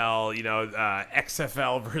AFL, NFL,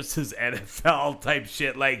 XFL versus NFL type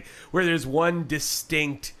shit, like where there's one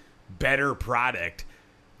distinct better product.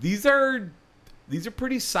 These are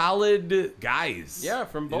pretty solid guys. Yeah,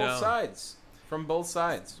 from both you know? sides. From both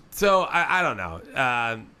sides. So I don't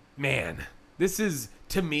know, man. This is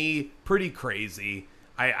to me pretty crazy.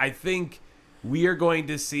 I think we are going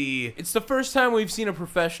to see It's the first time we've seen a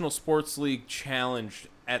professional sports league challenged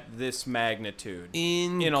at this magnitude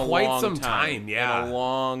in a quite long some time. Yeah, in a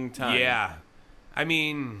long time. yeah. I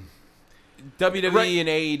mean, WWE Right. and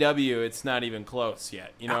AEW, it's not even close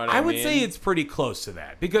yet. You know what I mean? would say it's pretty close to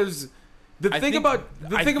that because I thing think about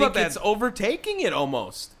that it's overtaking it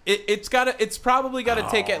almost. It's probably got to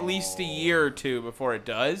take at least a year or two before it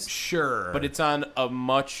does. sure, But it's on a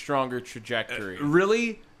much stronger trajectory.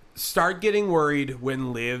 really start getting worried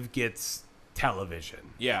when Liv gets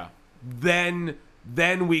television. Yeah.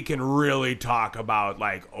 Then we can really talk about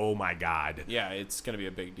like, oh my god. Yeah, it's going to be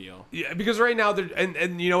a big deal. Yeah, because right now they're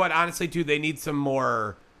and you know what, honestly too, they need some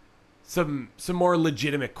more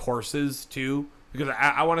legitimate courses too. Because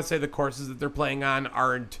I want to say the courses that they're playing on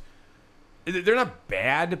they're not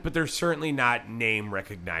bad, but they're certainly not name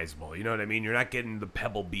recognizable. You know what I mean? You're not getting the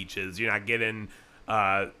Pebble Beaches. You're not getting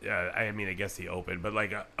I guess the Open, but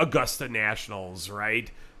like Augusta Nationals,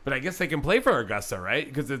 right? But I guess they can play for Augusta, right?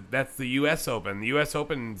 Because that's the U.S. Open. The U.S.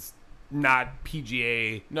 Open's not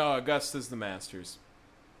PGA. No, Augusta's the Masters.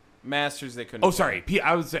 Masters they couldn't. Oh, sorry.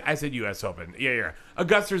 I said U.S. Open. Yeah.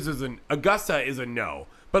 Augusta is a no.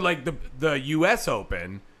 But like the U.S.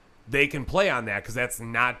 Open, they can play on that because that's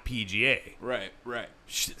not PGA. Right.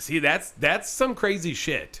 See, that's some crazy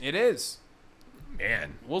shit, It is.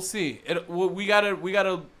 man. We'll see. We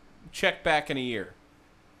gotta check back in a year.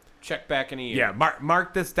 Yeah,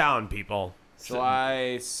 mark this down, people.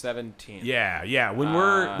 July 17th. Yeah.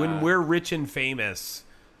 When we're rich and famous,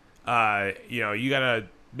 you gotta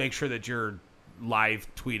make sure that you're live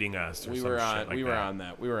tweeting us. Or We some were shit on. like We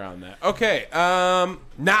that. were on that. Okay.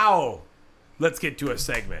 Now, let's get to a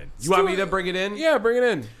segment. You want me to bring it in? Yeah, bring it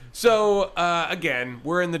in. So, again,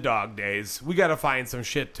 we're in the dog days. We got to find some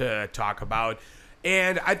shit to talk about.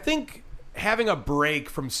 And I think having a break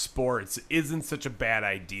from sports isn't such a bad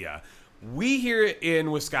idea. We here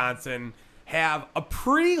in Wisconsin have a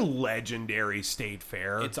pretty legendary state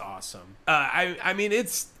fair. It's awesome. I mean,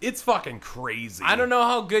 it's fucking crazy. I don't know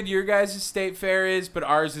how good your guys' state fair is, but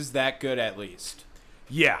ours is that good at least.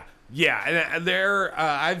 Yeah, and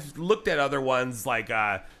I've looked at other ones like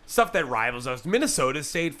stuff that rivals us. Minnesota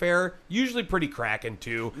State Fair usually pretty cracking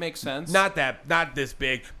too. Makes sense. Not this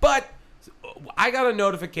big, but I got a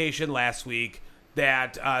notification last week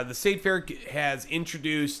that the State Fair has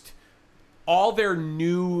introduced all their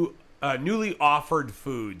newly offered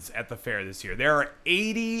foods at the fair this year. There are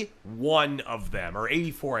 81 of them, or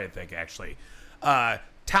 84, I think, actually.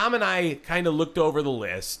 Tom and I kind of looked over the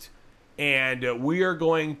list, and we are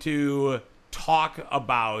going to talk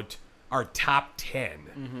about our top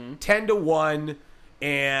 10. 10 to 1,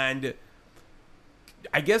 and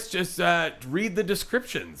I guess just read the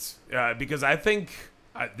descriptions, because I think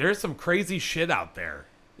there's some crazy shit out there.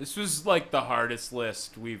 This was like the hardest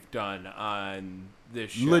list we've done on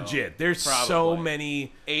this show. Legit. There's so Probably.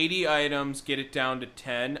 many. 80 items, get it down to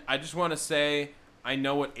 10. I just want to say I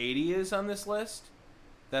know what 80 is on this list.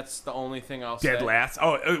 That's the only thing I'll say. Dead last.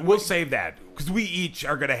 Oh, we'll save that because we each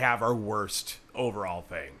are going to have our worst overall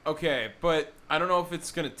thing. Okay, but I don't know if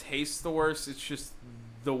it's going to taste the worst. It's just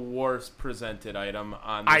the worst presented item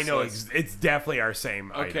on this I know list. it's definitely our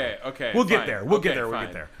same Okay, item. okay. We'll get fine. there. We'll Okay, get there. We'll fine.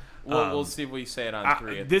 get there. We'll see if we say it on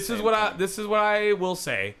 3. This is what I will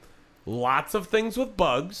say. Lots of things with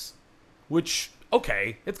bugs, which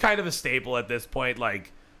okay, it's kind of a staple at this point.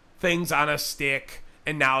 Like things on a stick,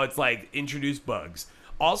 and now it's like introduce bugs.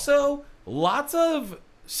 Also, lots of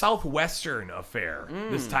Southwestern affair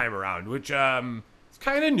this time around, which is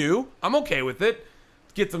kind of new. I'm okay with it.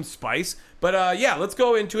 Get some spice, but yeah, let's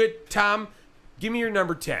go into it. Tom, give me your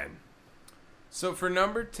number 10. So for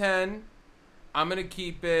number 10, I'm going to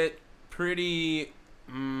keep it pretty,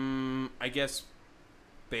 I guess,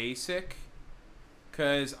 basic.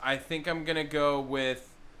 Because I think I'm going to go with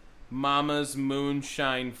Mama's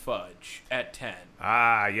Moonshine Fudge at 10.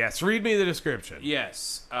 Ah, yes. Read me the description.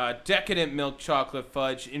 Yes. Decadent milk chocolate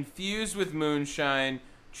fudge infused with moonshine,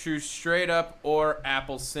 true straight up or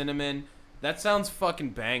apple cinnamon. That sounds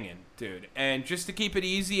fucking banging, dude. And just to keep it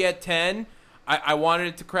easy at 10, I wanted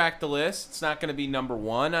it to crack the list. It's not going to be number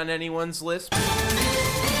 1 on anyone's list.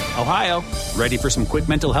 Ohio, ready for some quick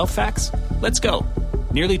mental health facts? Let's go.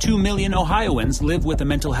 Nearly 2 million Ohioans live with a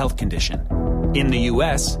mental health condition. In the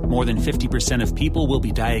U.S., more than 50% of people will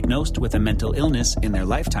be diagnosed with a mental illness in their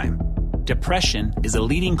lifetime. Depression is a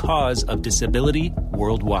leading cause of disability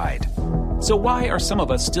worldwide. So why are some of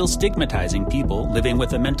us still stigmatizing people living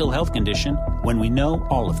with a mental health condition when we know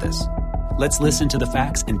all of this? Let's listen to the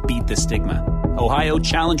facts and beat the stigma. Ohio,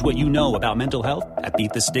 challenge what you know about mental health at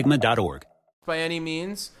beatthestigma.org. By any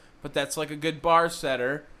means, but that's like a good bar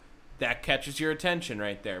setter that catches your attention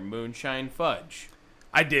right there. Moonshine Fudge.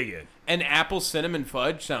 I dig it. And apple cinnamon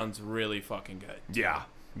fudge sounds really fucking good. Yeah.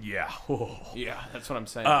 Oh. Yeah, that's what I'm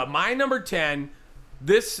saying. My number 10,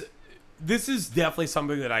 this is definitely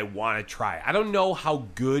something that I want to try. I don't know how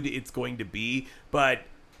good it's going to be, but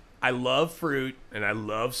I love fruit and I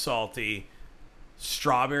love salty.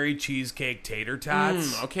 Strawberry cheesecake tater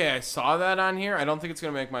tots. Okay, I saw that on here. I don't think it's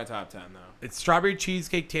going to make my top 10, though. It's strawberry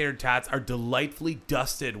cheesecake tater tots are delightfully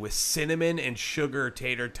dusted with cinnamon and sugar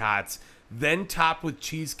tater tots, then topped with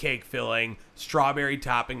cheesecake filling, strawberry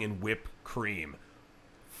topping, and whipped cream.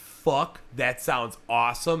 Fuck, that sounds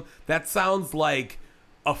awesome. That sounds like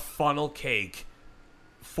a funnel cake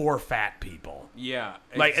for fat people. Yeah,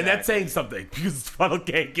 Like, and that's exactly. saying something because funnel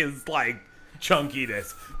cake is like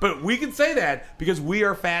chunkiness. But we can say that because we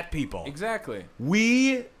are fat people. Exactly.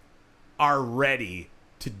 We are ready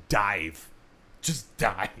to dive. Just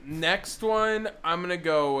dive. Next one I'm going to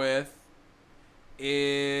go with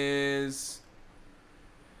is...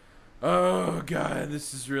 Oh, God,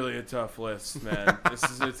 this is really a tough list, man. This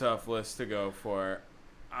is a tough list to go for.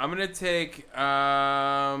 I'm going to take...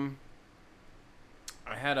 It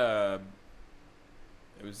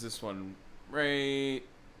was this one, right?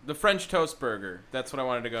 The French toast burger. That's what I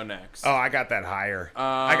wanted to go next. Oh, I got that higher.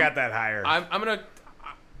 I got that higher. I'm going to...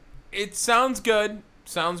 It sounds good.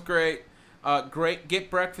 Sounds great. Great. Get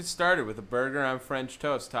breakfast started with a burger on French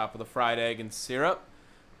toast, top with a fried egg and syrup.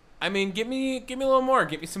 I mean, give me a little more.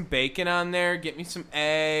 Get me some bacon on there. Get me some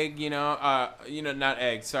egg. Not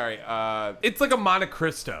egg. Sorry. It's like a Monte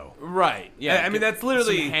Cristo. Right. Yeah. I mean, that's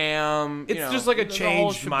literally some ham. It's just like a the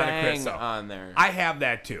whole changed Monte shebang Cristo on there. I have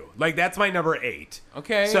that too. Like that's my number 8.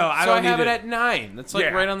 Okay. So I don't have need it to- at 9. That's like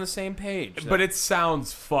Yeah. right on the same page. But it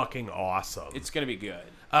sounds fucking awesome. it's gonna be good.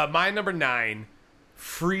 My number 9,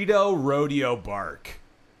 Frito Rodeo Bark.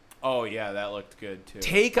 Oh, yeah, that looked good, too.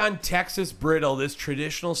 Take on Texas Brittle, this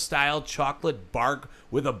traditional style chocolate bark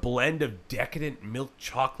with a blend of decadent milk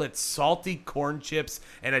chocolate, salty corn chips,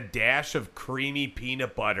 and a dash of creamy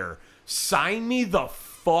peanut butter. Sign me the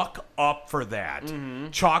fuck up for that.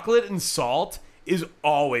 Chocolate and salt is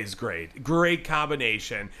always great. Great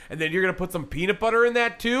combination. And then you're going to put some peanut butter in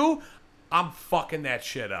that too? I'm fucking that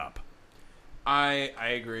shit up. I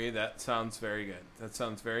agree. That sounds very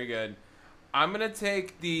good. I'm going to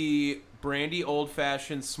take the Brandy Old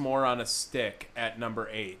Fashioned S'more on a Stick at number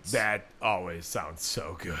 8. That always sounds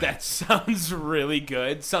so good. That sounds really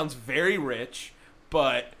good. Sounds very rich,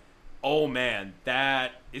 but oh man,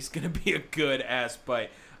 that is going to be a good ass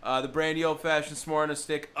bite. The Brandy Old Fashioned S'more on a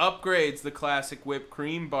Stick upgrades the classic whipped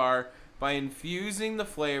cream bar by infusing the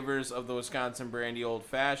flavors of the Wisconsin Brandy Old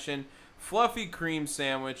Fashioned fluffy cream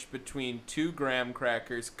sandwich between 2 graham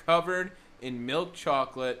crackers covered in milk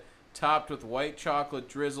chocolate, topped with white chocolate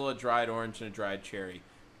drizzle, a dried orange, and a dried cherry.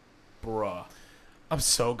 Bruh. I'm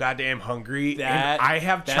so goddamn hungry. That- and I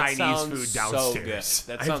have that Chinese sounds food so downstairs.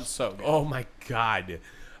 good. That sounds so good. Oh my god.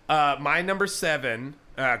 My number 7,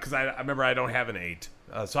 because I remember I don't have an 8,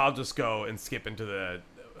 so I'll just go and skip into the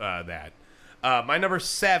that. My number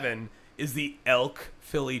 7 is the elk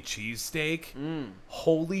Philly cheesesteak.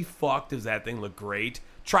 Holy fuck, does that thing look great?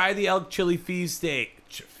 Try the elk chili Philly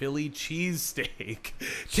cheesesteak.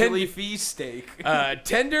 Chili feast steak.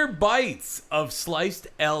 Tender bites of sliced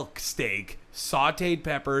elk steak, sauteed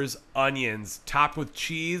peppers, onions, topped with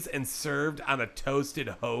cheese, and served on a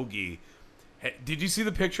toasted hoagie. Hey, did you see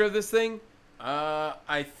the picture of this thing?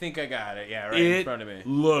 I think I got it. Yeah, right in front of me.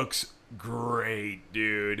 Looks great,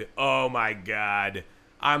 dude. Oh my god.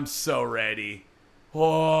 I'm so ready. Oh.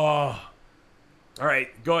 All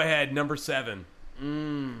right, go ahead. Number 7.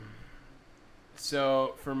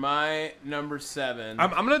 So for my number 7,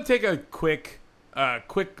 I'm gonna take a quick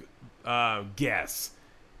guess.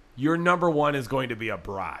 Your number 1 is going to be a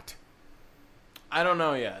brat. I don't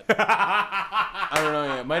know yet. I don't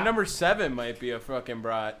know yet. My number 7 might be a fucking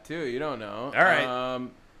brat too. You don't know. All right.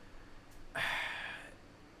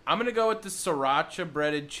 I'm gonna go with the sriracha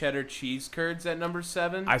breaded cheddar cheese curds at number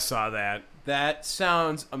 7. I saw that. That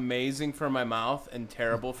sounds amazing for my mouth and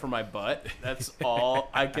terrible for my butt. That's all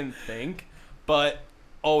I can think. But,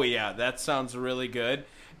 oh yeah, that sounds really good.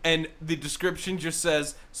 And the description just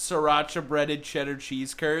says, sriracha breaded cheddar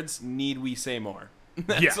cheese curds, need we say more?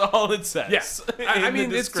 That's all it says. Yes. in I the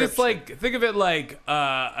mean, it's just description. like, think of it like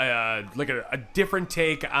a different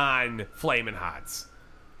take on Flamin' Hots.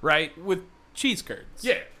 Right? With cheese curds.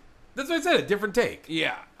 Yeah. That's what I said, a different take.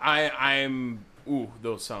 Yeah, I'm... Ooh,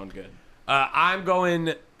 those sound good. I'm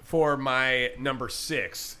going for my number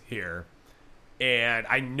 6 here. And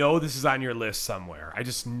I know this is on your list somewhere. I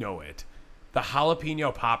just know it. The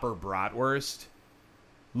jalapeno popper bratwurst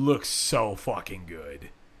looks so fucking good.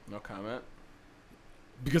 No comment.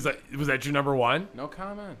 Because was that your number 1? No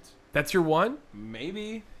comment. That's your 1?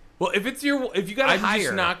 Maybe. Well, if you got it I'm higher,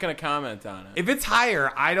 just not going to comment on it. if it's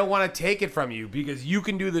higher, I don't want to take it from you because you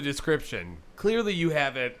can do the description. Clearly, you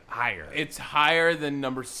have it higher. It's higher than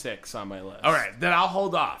number 6 on my list. All right, then I'll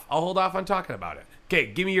hold off. I'll hold off on talking about it. Okay,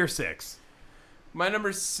 give me your 6. My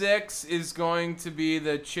number 6 is going to be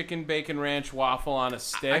the chicken bacon ranch waffle on a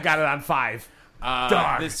stick. I got it on 5.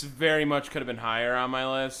 Darn. This very much could have been higher on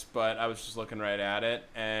my list, but I was just looking right at it,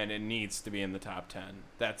 and it needs to be in the top 10.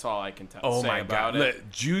 That's all I can say about it. The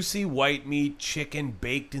juicy white meat chicken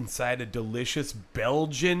baked inside a delicious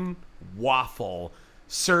Belgian waffle,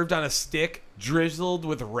 served on a stick, drizzled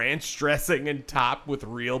with ranch dressing and topped with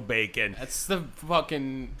real bacon. That's the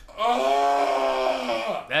fucking...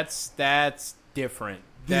 That's different.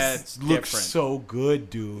 That's This looks different. so good,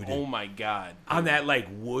 dude. Oh my god. On that like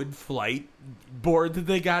wood flight board that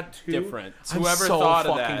they got too. Different. I'm Whoever so thought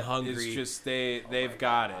of fucking that hungry. is just they've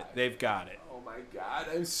got it. They've got it. Oh my god,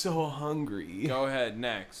 I'm so hungry. Go ahead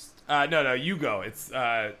next. No, you go. It's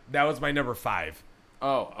that was my number 5.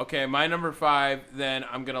 Oh, okay. My number 5. Then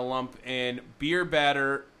I'm gonna lump in beer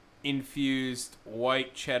batter infused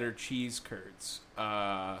white cheddar cheese curds.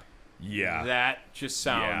 Yeah. That just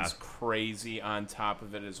sounds Yeah. crazy on top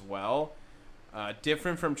of it as well.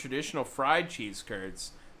 Different from traditional fried cheese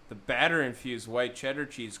curds, the batter-infused white cheddar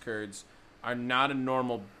cheese curds are not a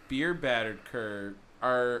normal beer-battered curd.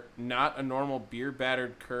 Are not a normal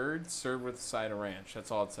beer-battered curd served with a side of ranch. That's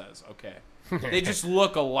all it says. Okay. They just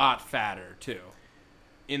look a lot fatter too,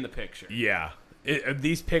 in the picture. Yeah.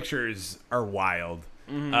 These pictures are wild.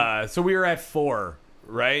 So we were at 4,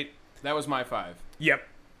 right? That was my 5. Yep.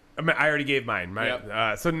 I already gave mine.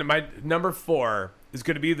 Yep. So my number 4 is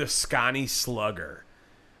going to be the Scotty Slugger.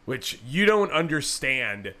 which you don't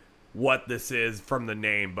understand what this is from the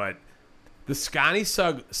name, but the Scotty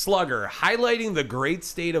Slugger, highlighting the great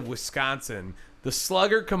state of Wisconsin. The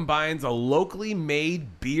Slugger combines a locally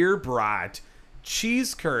made beer brat,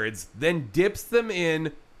 cheese curds, then dips them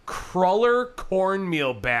in cruller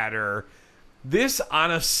cornmeal batter. This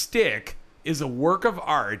on a stick is a work of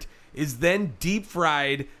art, is then deep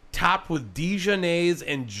fried, topped with Dijonnaise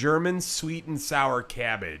and German sweet and sour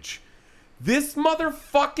cabbage. This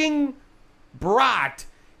motherfucking brat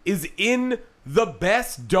is in the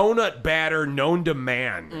best donut batter known to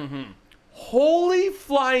man. Mm-hmm. Holy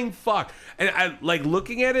flying fuck! And I like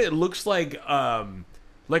looking at it. It looks like a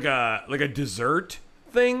dessert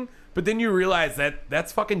thing, but then you realize that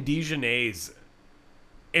that's fucking Dijonnaise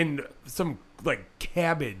and some like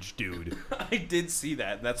cabbage, dude. I did see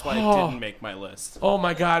that. That's why it didn't make my list. Oh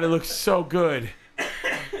my god, it looks so good.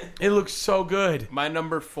 It looks so good. My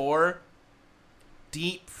number 4,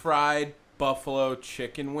 deep fried buffalo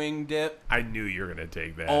chicken wing dip. I knew you were gonna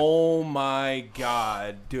take that. Oh my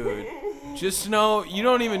god, dude. Just know, you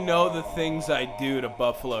don't even know the things I do to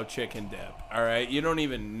buffalo chicken dip, all right? You don't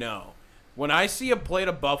even know. When I see a plate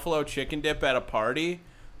of buffalo chicken dip at a party,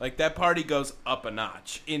 like that party goes up a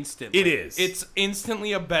notch instantly. It is. It's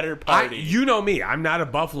instantly a better party. You know me. I'm not a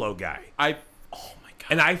buffalo guy. Oh my god.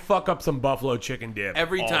 And I fuck up some buffalo chicken dip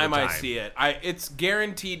Every all time the I see it. It's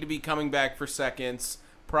guaranteed to be coming back for seconds,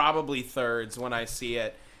 probably thirds when I see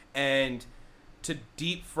it. And to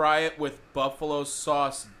deep fry it with buffalo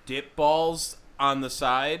sauce dip balls on the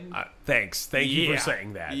side. Thanks. Thank you for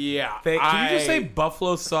saying that. Yeah. Can you just say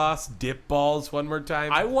buffalo sauce dip balls one more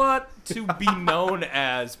time? I want to be known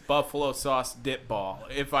as buffalo sauce dip ball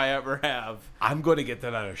if I ever have. I'm going to get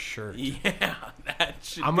that on a shirt. Yeah, that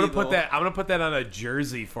should I'm be gonna put that. I'm gonna put that on a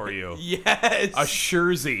jersey for you. Yes. A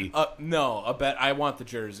jersey. No, I want the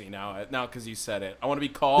jersey now because you said it. I want to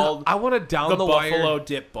be called I want to down the the buffalo wire.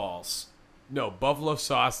 dip balls. No, buffalo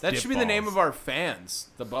sauce. That dip should be the name balls. of our fans,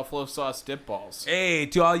 the buffalo sauce dip balls. Hey,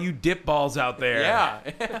 to all you dip balls out there. Yeah,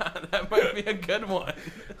 that might be a good one.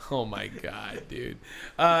 Oh my god, dude.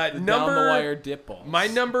 Down the wire dip balls. My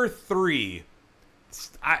number 3.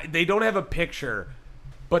 They don't have a picture,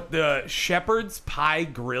 but the shepherd's pie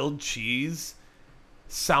grilled cheese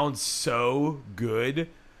sounds so good.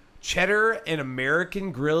 Cheddar and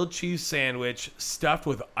American grilled cheese sandwich stuffed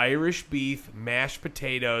with Irish beef, mashed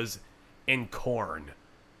potatoes, and corn.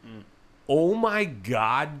 Oh my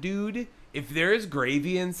god, dude. If there's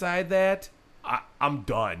gravy inside that, I'm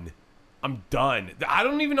done. I'm done. I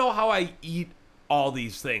don't even know how I eat all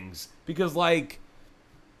these things because, like,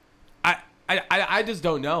 I just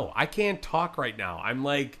don't know. I can't talk right now. I'm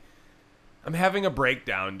having a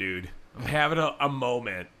breakdown, dude. I'm having a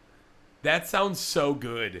moment. That sounds so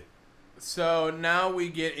good. So now we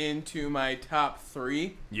get into my top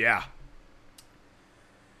 3. Yeah.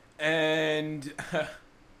 And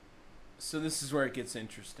so this is where it gets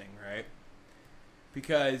interesting, right?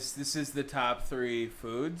 Because this is the top 3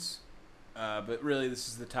 foods, but really this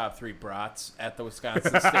is the top 3 brats at the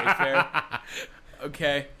Wisconsin State Fair.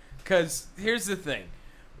 Okay? Because here's the thing.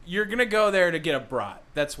 You're going to go there to get a brat.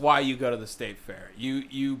 That's why you go to the State Fair.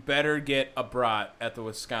 You better get a brat at the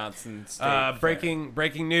Wisconsin State Fair.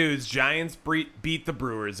 Breaking news. Giants beat the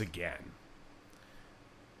Brewers again.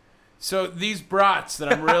 So these brats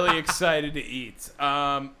that I'm really excited to eat.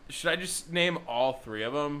 Should I just name all 3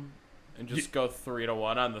 of them and just go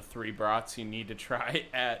 3-1 on the 3 brats you need to try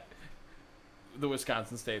at the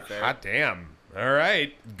Wisconsin State Fair? Hot damn. All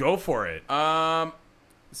right. Go for it.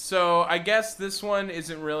 So I guess this one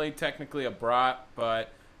isn't really technically a brat,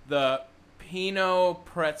 but the Pinot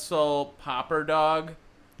Pretzel Popper Dog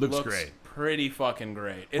looks great. Pretty fucking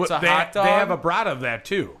great. It's a they, hot dog. They have a brat of that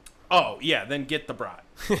too. Oh yeah, then get the brat.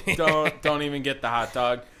 Don't even get the hot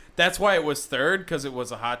dog. That's why it was 3rd, because it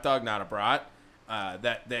was a hot dog, not a brat.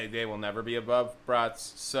 That they will never be above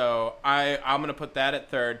brats. So I'm gonna put that at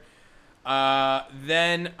 3rd.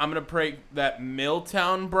 Then I'm gonna break that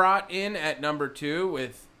Milltown brat in at number 2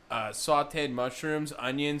 with sautéed mushrooms,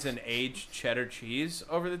 onions, and aged cheddar cheese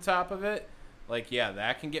over the top of it. Like, yeah,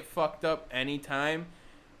 that can get fucked up anytime.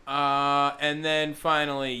 And then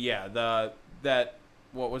finally, yeah,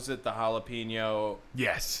 what was it? The jalapeno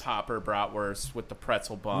popper bratwurst with the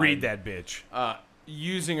pretzel bun. Read that bitch.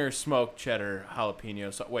 Usinger smoked cheddar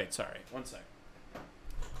jalapeno. Wait, sorry. One sec.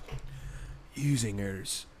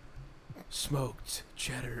 Usinger's smoked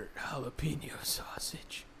cheddar jalapeno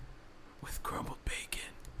sausage with crumbled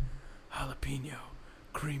bacon, jalapeno,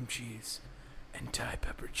 cream cheese, and Thai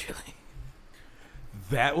pepper chili.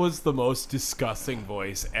 That was the most disgusting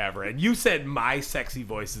voice ever. And you said my sexy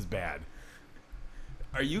voice is bad.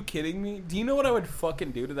 Are you kidding me? Do you know what I would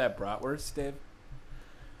fucking do to that bratwurst, Dave?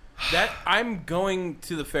 I'm going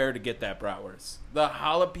to the fair to get that bratwurst. The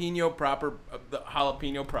jalapeno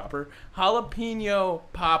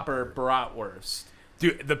popper bratwurst.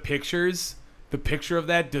 Dude, the picture of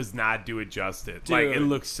that does not do it justice. Like, it Dude,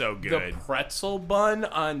 looks so good. The pretzel bun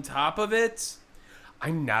on top of it.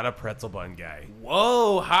 I'm not a pretzel bun guy.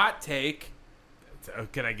 Whoa, hot take.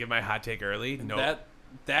 Can I give my hot take early? No.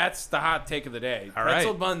 That's the hot take of the day. All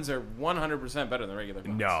Pretzel right. buns are 100% better than regular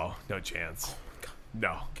buns. No chance.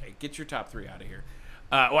 No. Okay, get your top 3 out of here.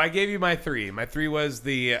 Well, I gave you my 3. My 3 was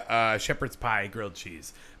the shepherd's pie grilled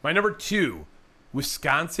cheese. My number 2,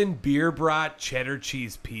 Wisconsin beer brat cheddar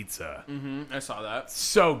cheese pizza. I saw that.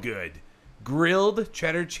 So good. Grilled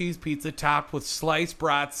cheddar cheese pizza topped with sliced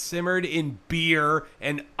brats simmered in beer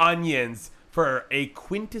and onions for a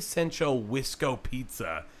quintessential Wisco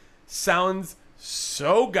pizza. Sounds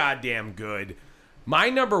so goddamn good. My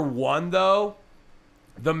number 1, though,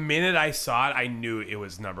 the minute I saw it, I knew it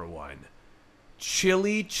was number 1.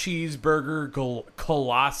 Chili cheeseburger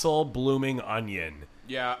colossal blooming onion.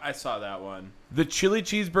 Yeah, I saw that one. The chili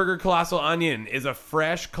cheeseburger colossal onion is a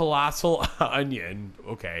fresh colossal onion,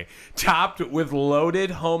 topped with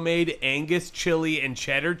loaded homemade Angus chili and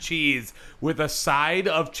cheddar cheese with a side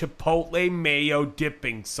of chipotle mayo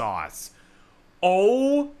dipping sauce.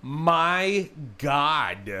 Oh my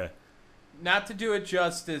God. Not to do it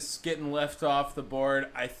justice, getting left off the board,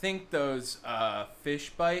 I think those fish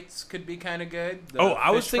bites could be kind of good. The I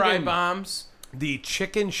was fish fry thinking bombs. The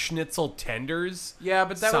chicken schnitzel tenders. Yeah,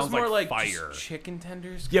 but that was sounds more like fire. just chicken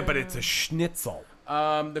tenders. Yeah, but kinda. it's a schnitzel.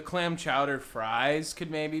 The clam chowder fries could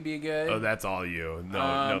maybe be good. Oh, that's all you.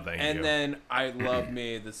 No, thank you. And then I love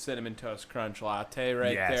me the cinnamon toast crunch latte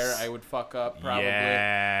right Yes. there. I would fuck up probably.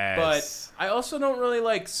 Yes. But I also don't really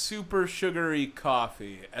like super sugary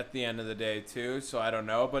coffee at the end of the day too, so I don't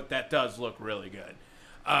know, but that does look really good.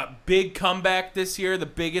 Big comeback this year, the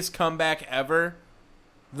biggest comeback ever,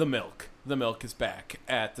 the milk. The milk is back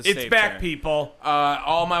at the state fair. It's back, people.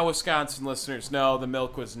 All my Wisconsin listeners know the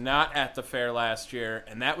milk was not at the fair last year,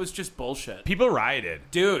 and that was just bullshit. People rioted.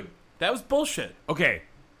 Dude, that was bullshit. Okay.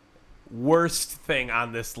 Worst thing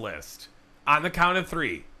on this list. On the count of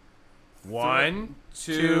 3. 1,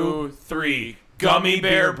 2, 3. Gummy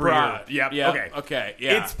bear brat. Yep. Okay.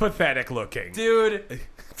 Yeah. It's pathetic looking. Dude,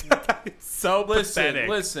 It's so pathetic.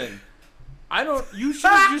 listen. You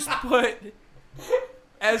should have just put...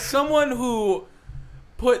 As someone who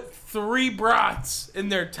put 3 brats in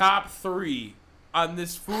their top 3 on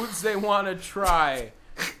this foods they want to try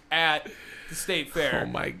at the state fair. Oh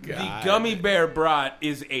my God. The gummy bear brat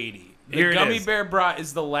is 80. The Here it gummy is. bear brat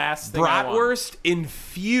is the last thing I want. Bratwurst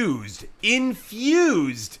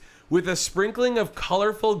infused with a sprinkling of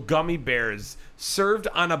colorful gummy bears served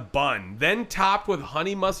on a bun, then topped with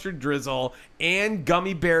honey mustard drizzle and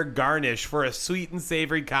gummy bear garnish for a sweet and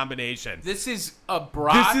savory combination. This is a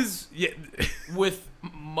brat Yeah. with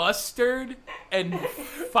mustard and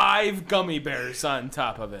 5 gummy bears on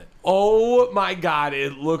top of it. Oh my God,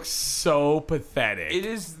 it looks so pathetic. It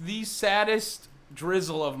is the saddest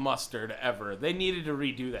drizzle of mustard ever. They needed to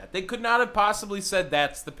redo that. They could not have possibly said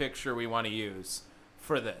that's the picture we want to use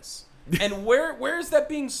for this. And where is that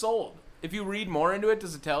being sold? If you read more into it,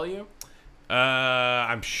 does it tell you?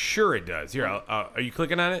 I'm sure it does. Here, are you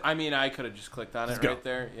clicking on it? I mean, I could have just clicked on it go. right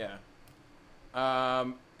there. Yeah.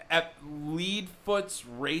 At Leadfoot's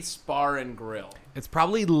Race Bar and Grill. It's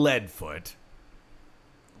probably Leadfoot.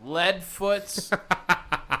 Leadfoot's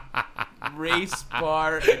Race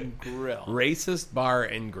Bar and Grill. Racist Bar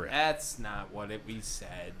and Grill. That's not what we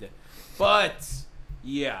said. But,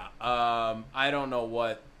 yeah, I don't know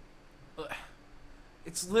what...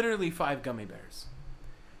 It's literally 5 gummy bears.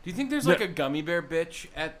 Do you think there's like a gummy bear bitch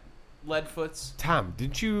at Leadfoot's? Tom,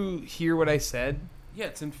 didn't you hear what I said? Yeah,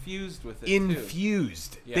 it's infused with it too.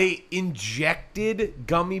 Infused. Yeah. They injected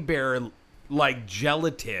gummy bear like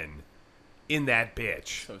gelatin in that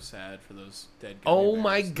bitch. So sad for those dead gummy Oh bears.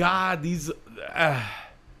 my God, these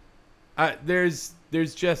there's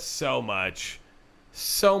just so much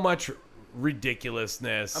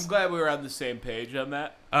ridiculousness. I'm glad we were on the same page on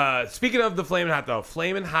that. Speaking of the Flamin' Hot, though,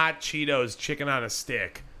 Flamin' Hot Cheetos chicken on a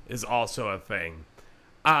stick is also a thing.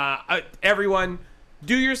 Everyone,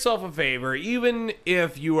 do yourself a favor, even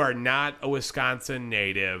if you are not a Wisconsin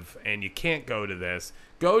native and you can't go to this,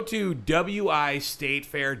 go to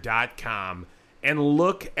wistatefair.com and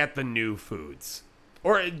look at the new foods.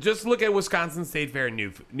 Or just look at Wisconsin State Fair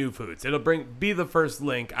new foods. It'll be the first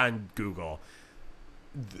link on Google.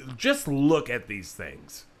 Just look at these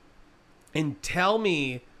things and tell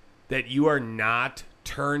me that you are not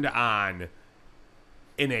turned on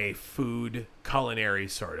in a food culinary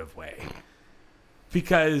sort of way.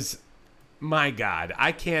 Because, my God,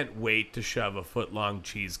 I can't wait to shove a foot-long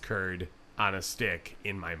cheese curd on a stick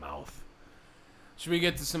in my mouth. Should we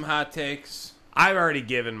get to some hot takes? I've already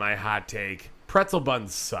given my hot take. Pretzel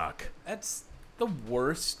buns suck. That's the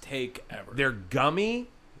worst take ever. They're gummy.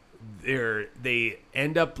 They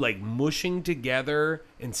end up like mushing together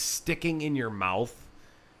and sticking in your mouth.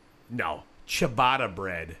 No, ciabatta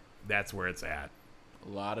bread. That's where it's at. A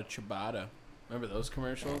lot of ciabatta. Remember those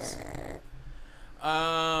commercials?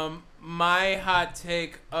 My hot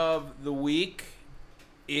take of the week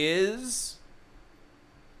is...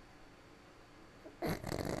 Let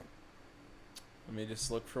me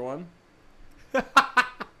just look for one. I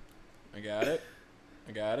got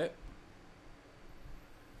it.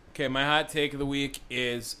 Okay, my hot take of the week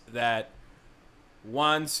is that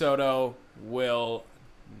Juan Soto will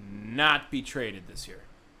not be traded this year.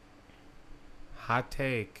 Hot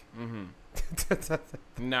take.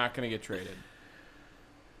 Not going to get traded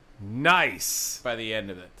Nice. by the end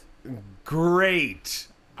of it. Great.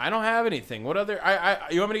 I don't have anything. What other...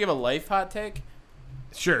 you want me to give a life hot take?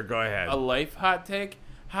 Sure, go ahead. A life hot take?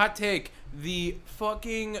 Hot take. The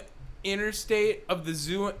fucking interstate of the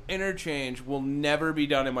zoo interchange will never be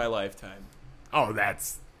done in my lifetime. Oh,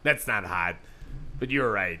 that's not hot. But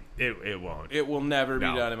you're right. It won't. It will never be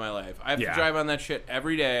No. done in my life. I have to drive on that shit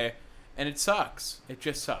every day, and it sucks. It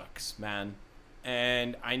just sucks, man.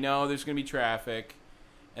 And I know there's going to be traffic,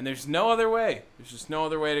 and there's no other way. There's just no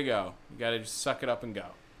other way to go. You got to just suck it up and go.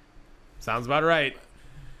 Sounds about right.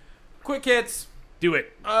 Quick hits. Do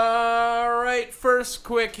it. All right, first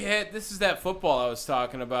quick hit. This is that football I was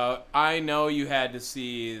talking about. I know you had to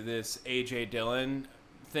see this A.J. Dillon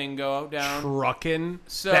thing go down. Truckin'.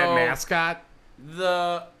 So- that mascot.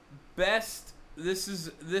 The best. This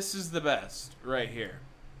is the best right here.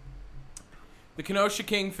 The Kenosha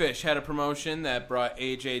Kingfish had a promotion that brought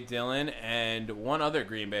A.J. Dillon and one other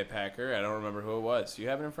Green Bay Packer. I don't remember who it was. Do you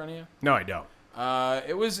have it in front of you? No, I don't.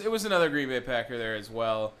 It was another Green Bay Packer there as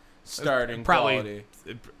well. Starting Probably.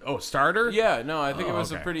 quality. Oh, starter? Yeah, no, I think it Oh,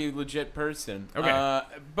 was okay. a pretty legit person. Okay.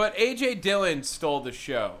 But A.J. Dillon stole the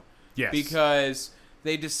show. Yes. Because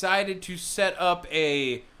they decided to set up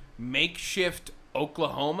a makeshift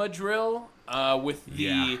Oklahoma drill with the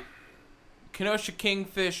Yeah. Kenosha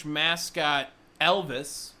Kingfish mascot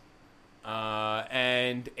Elvis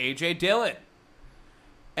and A.J. Dillon.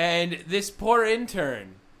 And this poor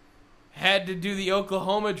intern had to do the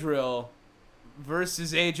Oklahoma drill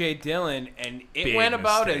versus A.J. Dillon, and it Big went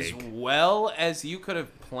about mistake. as well as you could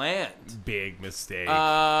have planned. Big mistake.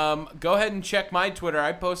 Go ahead and check my Twitter.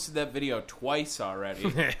 I posted that video twice already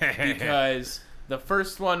because the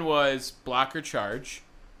first one was blocker charge.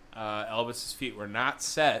 Elvis's feet were not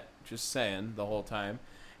set, just saying, the whole time.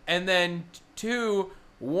 And then 2,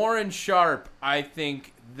 Warren Sharp, I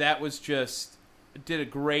think that was just did a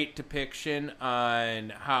great depiction on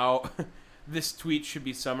how this tweet should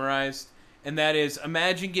be summarized. And that is,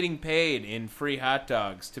 imagine getting paid in free hot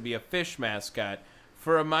dogs to be a fish mascot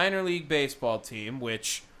for a minor league baseball team,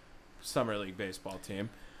 which, summer league baseball team.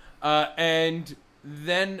 And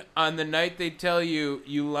then on the night they tell you,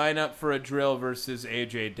 you line up for a drill versus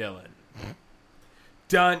A.J. Dillon.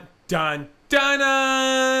 Dun, dun,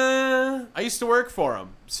 dun. I used to work for him,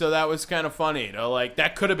 so that was kind of funny. You know, like,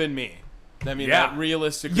 that could have been me. I mean, Yeah. that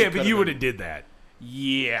realistically Yeah, could but you been would have did that.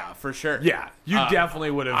 Yeah, for sure. Yeah, you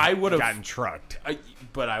definitely would have. I would've- gotten trucked.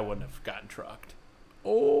 But I wouldn't have gotten trucked.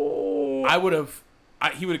 Oh, I would have.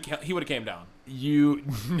 He would have came down. you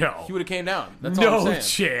no, He would have came down. That's all I'm no saying.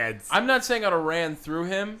 chance. I'm not saying I'd have ran through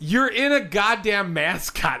him. You're in a goddamn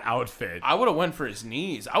mascot outfit, I would have went for his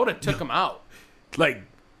knees. I would have took him out like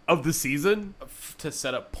of the season. to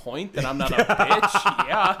set a point that I'm not a bitch.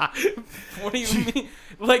 Yeah. What do you mean?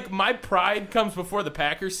 Like, my pride comes before the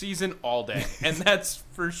Packers season all day, and that's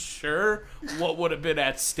for sure what would have been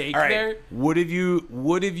at stake All right. there. Would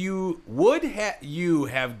you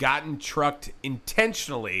have gotten trucked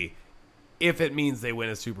intentionally if it means they win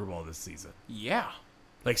a Super Bowl this season? Yeah.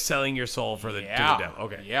 Like selling your soul for the Yeah. to the devil.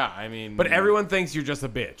 Okay. Yeah. I mean, But everyone thinks you're just a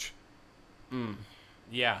bitch.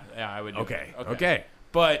 Yeah. I would. Do Okay. that. Okay.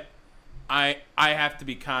 But I have to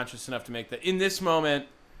be conscious enough to make that in this moment.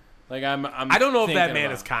 Like, I'm I don't know if that thinking man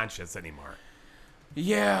about- is conscious anymore.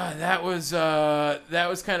 Yeah, that was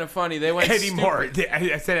kind of funny. They went Anymore. stupid.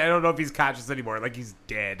 I said I don't know if he's conscious anymore. Like he's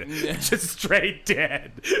dead. Just straight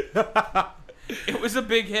dead. It was a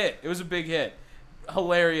big hit.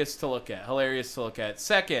 Hilarious to look at.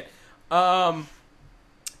 Second,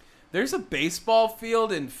 there's a baseball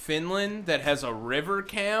field in Finland that has a river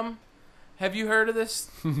cam. Have you heard of this?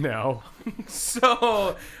 No.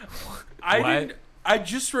 So, I What? didn't. I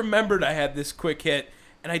just remembered I had this quick hit,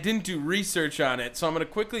 and I didn't do research on it, so I'm going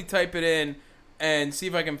to quickly type it in and see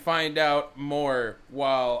if I can find out more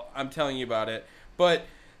while I'm telling you about it. But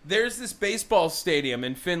there's this baseball stadium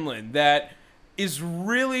in Finland that is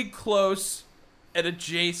really close and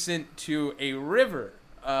adjacent to a river,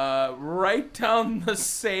 right down the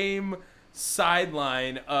same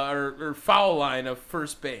sideline or foul line of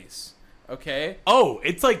first base. Okay? Oh,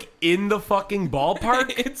 it's like in the fucking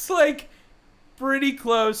ballpark? It's like pretty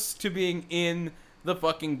close to being in the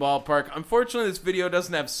fucking ballpark. Unfortunately, this video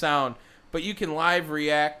doesn't have sound, but you can live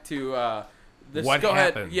react to this. What go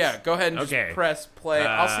happens? Ahead, go ahead and Okay. just press play.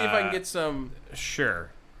 I'll see if I can get some.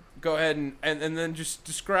 Sure. Go ahead and then just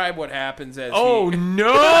describe what happens as. Oh, he...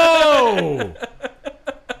 no!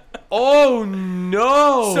 Oh,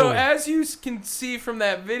 no! So as you can see from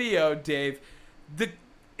that video, Dave, it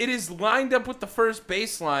is lined up with the first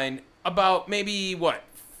baseline about maybe,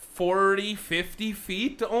 40, 50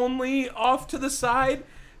 feet only off to the side?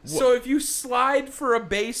 So if you slide for a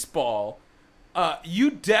baseball,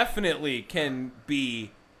 you definitely can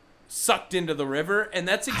be sucked into the river, and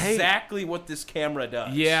that's exactly what this camera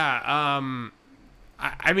does. Yeah,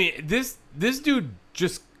 I mean, this dude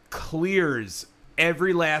just clears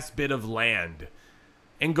every last bit of land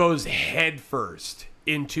and goes head first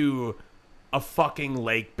into a fucking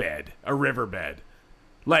lake bed, a riverbed.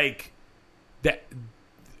 Like, that.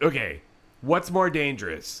 Okay, what's more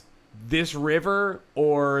dangerous? This river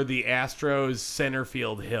or the Astros center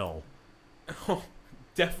field hill? Oh,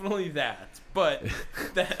 definitely that. But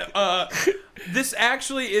this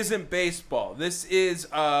actually isn't baseball. This is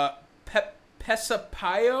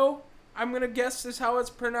Pesapayo, I'm going to guess is how it's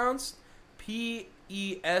pronounced.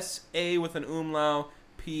 P-E-S-A with an umlaut,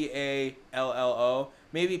 P-A-L-L-O.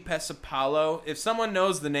 Maybe Pesapalo. If someone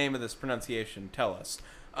knows the name of this pronunciation, tell us.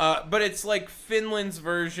 But it's like Finland's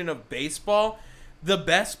version of baseball. The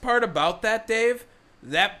best part about that, Dave,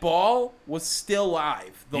 that ball was still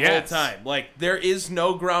live the whole time. Like, there is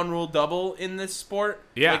no ground rule double in this sport.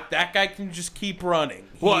 Yeah. Like, that guy can just keep running.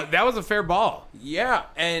 Well, that was a fair ball. Yeah,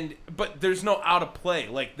 but there's no out of play.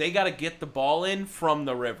 Like, they got to get the ball in from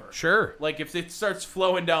the river. Sure. Like, if it starts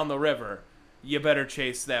flowing down the river, you better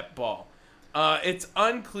chase that ball. It's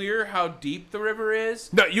unclear how deep the river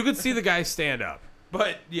is. No, you could see the guy stand up.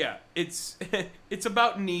 But yeah, it's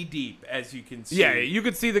about knee deep, as you can see. Yeah, you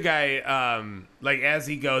could see the guy, like, as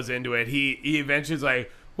he goes into it, he eventually's like,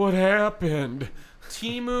 what happened?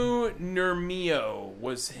 Timu Nurmio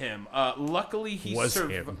was him. Luckily,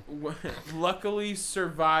 luckily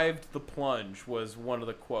survived the plunge was one of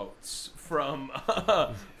the quotes from.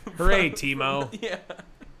 Hooray, Timo! Yeah,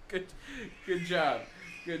 good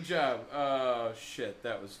job. Oh shit,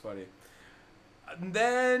 that was funny.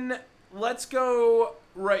 Then let's go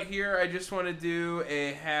right here. I just want to do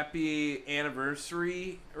a happy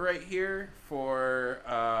anniversary right here for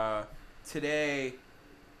today.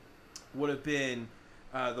 Would have been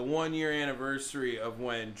the 1 year anniversary of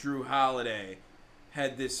when Drew Holiday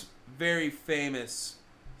had this very famous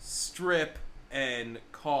strip and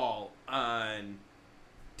call on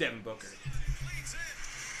Devin Booker.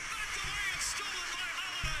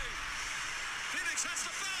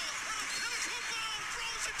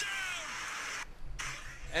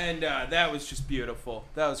 And that was just beautiful.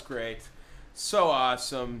 That was great. So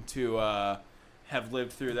awesome to have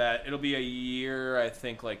lived through that. It'll be a year, I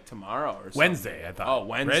think, like tomorrow or something. Wednesday, I thought. Oh,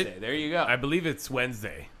 Wednesday. Right? There you go. I believe it's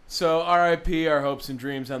Wednesday. So R.I.P. our hopes and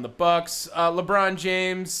dreams on the Bucks. LeBron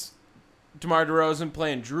James, DeMar DeRozan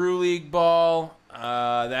playing Drew League ball.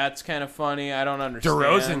 That's kind of funny. I don't understand.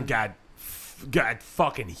 DeRozan got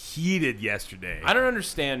fucking heated yesterday. I don't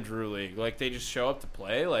understand Drew League. Like, they just show up to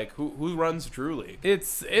play? Like, who runs Drew League?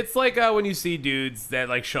 It's like when you see dudes that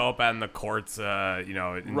like show up on the courts, in,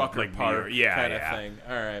 Rucker like Park kind yeah. of thing.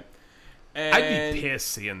 All right. And I'd be pissed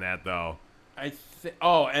seeing that though.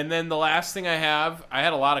 and then the last thing I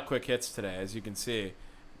had a lot of quick hits today, as you can see.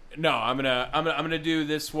 No, I'm gonna do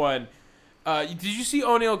this one. Did you see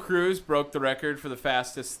O'Neal Cruz broke the record for the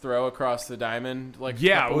fastest throw across the diamond?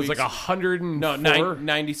 Yeah, it was like 104.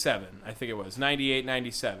 97. I think it was 98,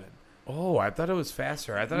 97. Oh, I thought it was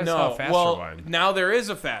faster. I thought I saw a faster one. Now there is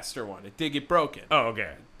a faster one. It did get broken. Oh,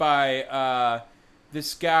 okay. By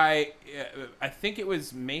this guy, I think it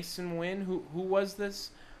was Mason Wynn. Who was this?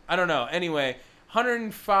 I don't know. Anyway,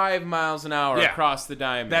 105 miles an hour across the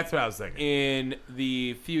diamond. That's what I was thinking. In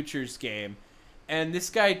the Futures game. And this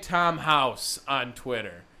guy, Tom House, on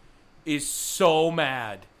Twitter, is so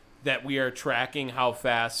mad that we are tracking how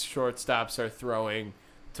fast shortstops are throwing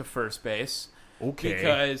to first base. Okay.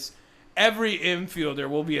 Because Every infielder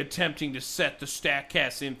will be attempting to set the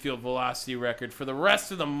StatCast infield velocity record for the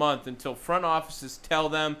rest of the month until front offices tell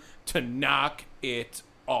them to knock it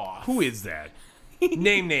off. Who is that?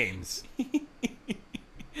 Name names.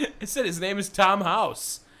 I said his name is Tom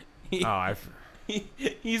House.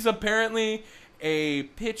 He's apparently a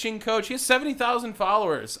pitching coach. He has 70,000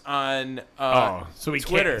 followers on so we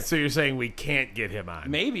Twitter. Can't, so you're saying we can't get him on?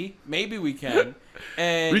 Maybe we can.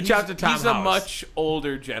 And Reach out to Tom He's a House. much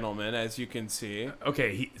older gentleman, as you can see.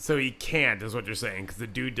 Okay, so he can't, is what you're saying, because the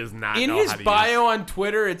dude does not In know his how to bio on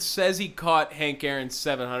Twitter, it says he caught Hank Aaron's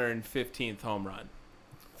 715th home run.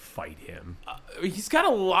 fight him. He's got a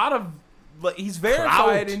lot of. He's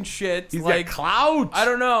verified and shit. He's like got clout. I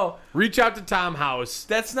don't know. Reach out to Tom House.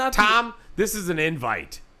 That's not Tom. This is an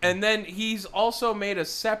invite. And then he's also made a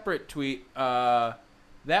separate tweet. First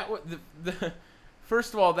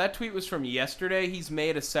of all, that tweet was from yesterday. He's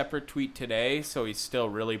made a separate tweet today, so he's still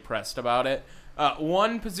really pressed about it.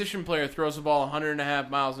 One position player throws the ball 100.5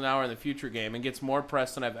 miles an hour in the future game and gets more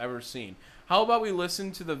press than I've ever seen. How about we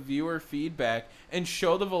listen to the viewer feedback and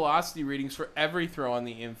show the velocity readings for every throw on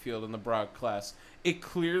the infield in the broadcast? It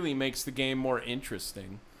clearly makes the game more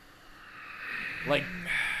interesting. Like,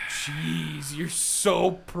 jeez, you're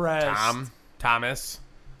so pressed. Thomas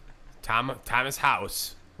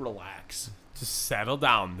House. Relax. Just settle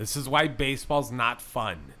down. This is why baseball's not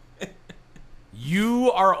fun.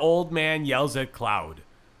 You are old man yells at cloud.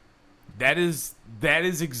 That is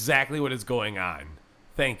exactly what is going on.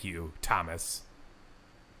 Thank you, Thomas.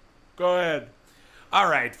 Go ahead. All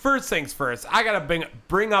right, first things first. I gotta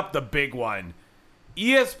bring up the big one.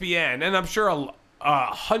 ESPN, and I'm sure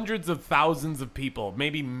hundreds of thousands of people,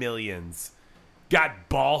 maybe millions, got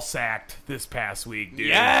ball sacked this past week, dude.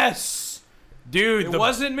 Yes! Dude, It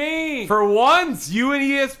wasn't me! For once, you and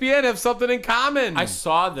ESPN have something in common. I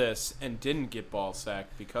saw this and didn't get ball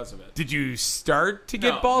sacked because of it. Did you start to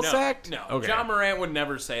get ball sacked? No. Okay. John Morant would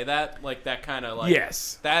never say that. Like, that kind of, like...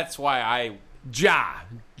 Yes. That's why I... Ja,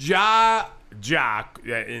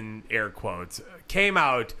 in air quotes, came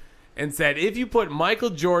out and said, if you put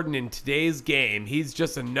Michael Jordan in today's game, he's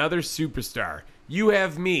just another superstar. You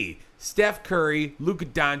have me, Steph Curry, Luka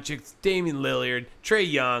Doncic, Damian Lillard, Trae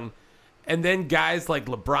Young, and then guys like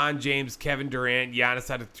LeBron James, Kevin Durant,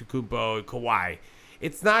 Giannis Antetokounmpo, Kawhi.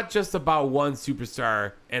 It's not just about one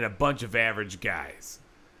superstar and a bunch of average guys.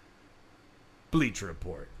 Bleacher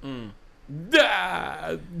Report. Can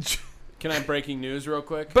I have breaking news real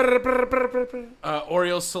quick?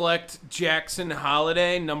 Orioles select Jackson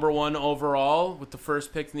Holiday, number 1 overall, with the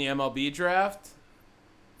first pick in the MLB draft.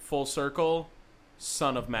 Full circle,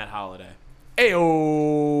 son of Matt Holiday.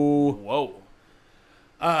 Ayo. Whoa.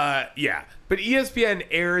 Yeah. But ESPN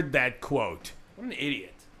aired that quote. What an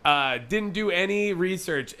idiot. Didn't do any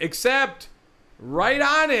research, except right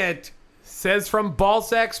on it says from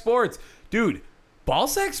Ballsack Sports. Dude,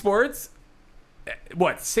 Ballsack Sports,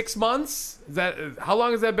 what, 6 months? Is that how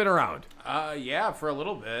long has that been around? Yeah, for a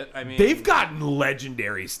little bit. I mean, They've gotten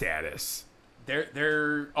legendary status.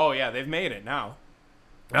 They're oh yeah, they've made it now.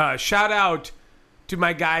 Shout out to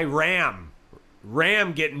my guy Ram.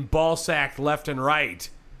 Ram getting ball sacked left and right,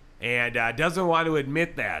 and doesn't want to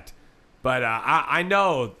admit that. But I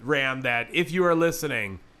know, Ram, that if you are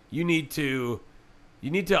listening, you need to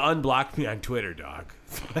unblock me on Twitter, dog.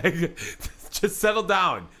 Just settle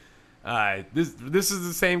down. This is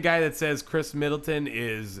the same guy that says Chris Middleton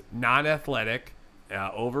is non-athletic,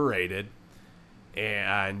 overrated,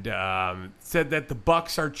 and said that the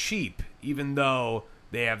Bucks are cheap, even though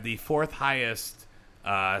they have the 4th highest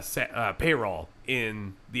payroll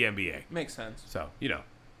in the NBA. Makes sense. So,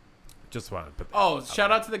 just wanted to put that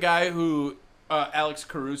shout out to the guy who, Alex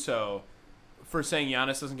Caruso, for saying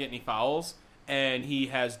Giannis doesn't get any fouls, and he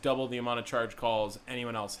has double the amount of charge calls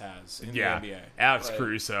anyone else has in the NBA. Alex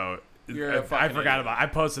Caruso. You're a I fucking forgot idiot. about. I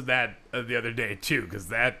posted that the other day too, because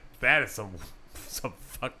that is some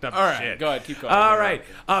fucked up All right, shit. go ahead, keep going. All right,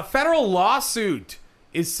 a federal lawsuit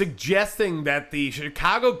is suggesting that the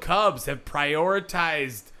Chicago Cubs have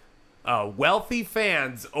prioritized wealthy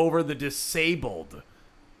fans over the disabled.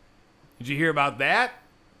 Did you hear about that?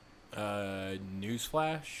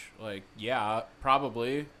 Newsflash? Like, yeah,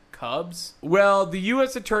 probably. Cubs? Well, the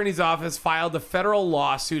U.S. Attorney's Office filed a federal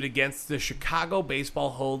lawsuit against the Chicago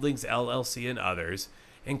Baseball Holdings LLC and others,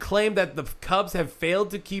 and claimed that the Cubs have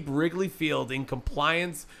failed to keep Wrigley Field in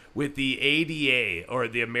compliance with the ADA, or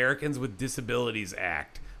the Americans with Disabilities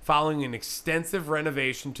Act, following an extensive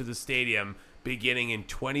renovation to the stadium beginning in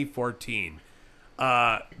 2014.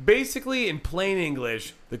 Basically, in plain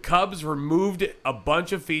English, the Cubs removed a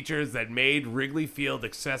bunch of features that made Wrigley Field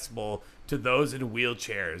accessible to those in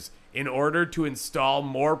wheelchairs in order to install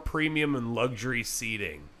more premium and luxury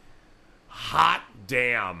seating. Hot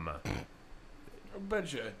damn. A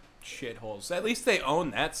bunch of shitholes. At least they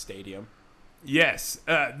own that stadium. Yes,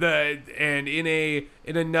 and in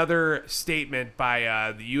another statement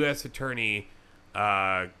by the U.S. Attorney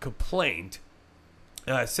complaint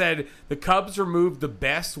said the Cubs removed the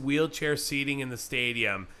best wheelchair seating in the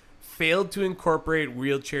stadium, failed to incorporate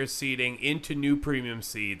wheelchair seating into new premium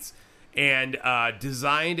seats, and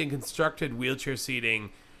designed and constructed wheelchair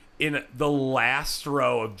seating in the last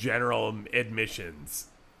row of general admissions.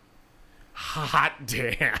 Hot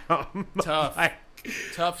damn. Tough.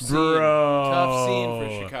 Tough scene. Bro. Tough scene for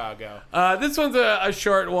Chicago. This one's a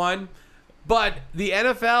short one, but the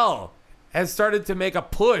NFL has started to make a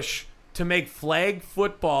push to make flag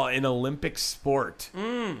football an Olympic sport.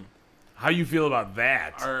 How you feel about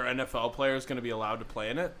that? Are NFL players going to be allowed to play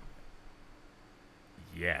in it?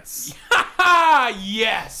 Yes.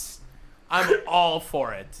 Yes. I'm all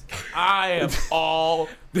for it. I am all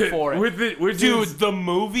for it. Dude, the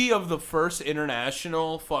movie of the first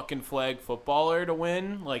international fucking flag footballer to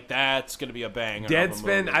win, like, that's going to be a banger.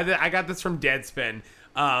 Deadspin. I got this from Deadspin.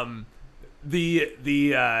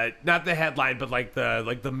 The not the headline, but like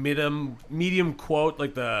the medium quote,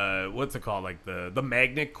 like the what's it called, like the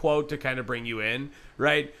magnet quote to kind of bring you in,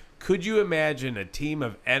 right? Could you imagine a team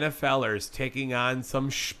of NFLers taking on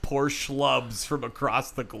some poor schlubs from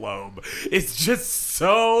across the globe? It's just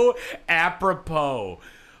so apropos.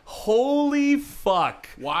 Holy fuck!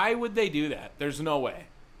 Why would they do that? There's no way.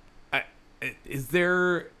 Is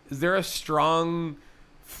there a strong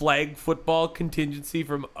flag football contingency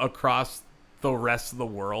from across the rest of the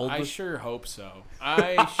world? I sure hope so.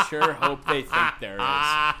 I sure hope they think there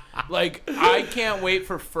is. Like, I can't wait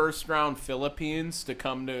for first round Philippines to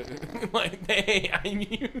come to, like,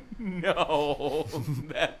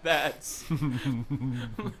 that's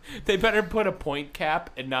they better put a point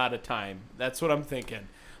cap and not a time. That's what I'm thinking.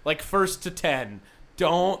 Like, 1st to 10.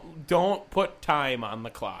 Don't put time on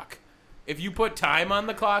the clock. If you put time on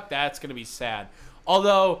the clock, that's going to be sad.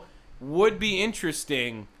 Although, would be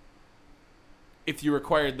interesting if you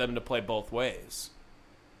required them to play both ways.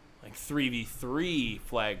 Like 3v3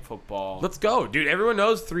 flag football. Let's go, dude. Everyone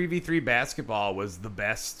knows 3v3 basketball was the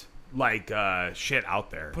best, like, shit out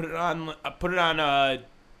there. Put it on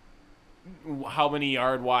how many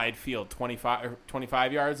yard wide field?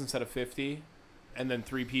 25 yards instead of 50, and then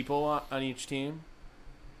 3 people on each team.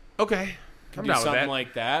 Okay, Could do something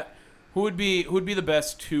like that. Who would be the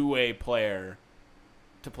best two-way player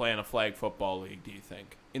to play in a flag football league, do you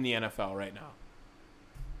think, in the NFL right now?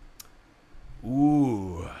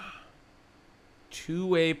 Ooh.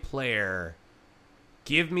 Two-way player.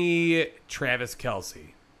 Give me Travis Kelce.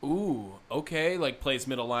 Ooh, okay. Like, plays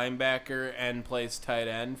middle linebacker and plays tight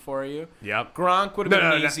end for you? Yep. Gronk would have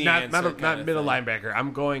been an easy answer. Not middle linebacker.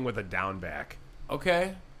 I'm going with a down back.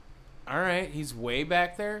 Okay. All right. He's way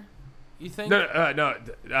back there, you think?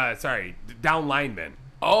 Sorry. Down lineman.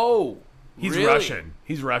 Oh, He's really? Russian.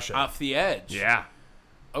 He's Russian. Off the edge. Yeah.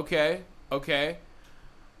 Okay.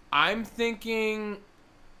 I'm thinking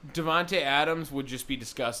Devontae Adams would just be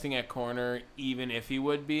disgusting at corner, even if he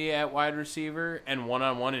would be at wide receiver. And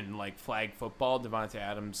one-on-one in, like, flag football, Devontae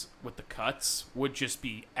Adams with the cuts would just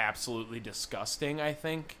be absolutely disgusting, I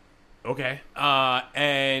think. Okay.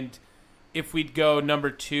 And if we'd go number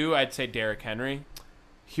 2, I'd say Derrick Henry.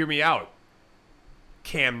 Hear me out.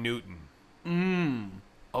 Cam Newton.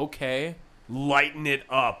 Okay. Lighten it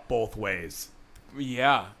up both ways.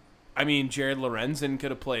 Yeah. I mean, Jared Lorenzen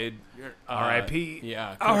could have played. R.I.P.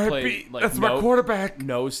 Yeah. R.I.P. That's my quarterback.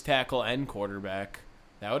 Nose tackle and quarterback.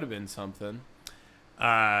 That would have been something.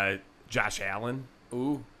 Josh Allen.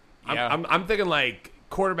 Ooh. Yeah. I'm thinking, like,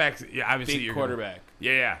 quarterbacks. Yeah, obviously Big you're quarterback.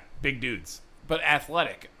 Yeah. Big dudes. But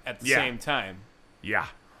athletic at the same time. Yeah.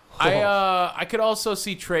 I could also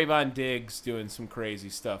see Trayvon Diggs doing some crazy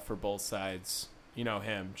stuff for both sides. You know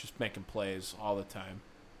him, just making plays all the time.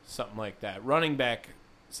 Something like that. Running back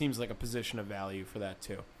seems like a position of value for that,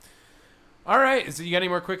 too. All right. You got any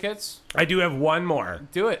more quick hits? I do have one more.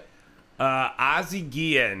 Do it. Ozzie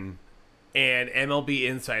Guillen and MLB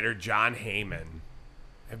insider John Heyman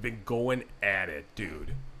have been going at it,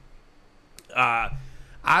 dude.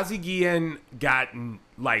 Ozzie Guillen got,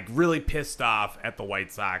 like, really pissed off at the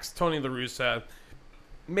White Sox. Tony La Russa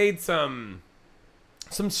made some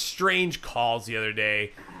strange calls the other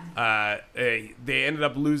day. They ended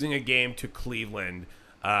up losing a game to Cleveland.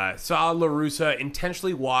 Saw La Russa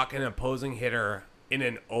intentionally walk an opposing hitter in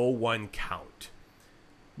an 0-1 count.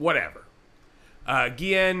 Whatever.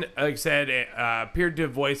 Guillen, like I said, appeared to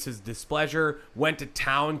voice his displeasure, went to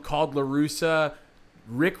town, called La Russa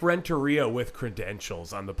Rick Renteria with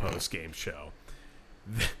credentials on the post-game show.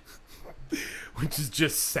 Which is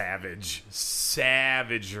just savagery.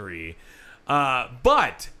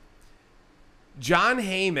 But John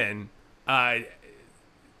Heyman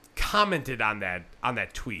commented on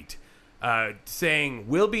that tweet, saying,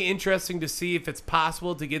 "Will be interesting to see if it's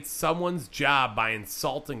possible to get someone's job by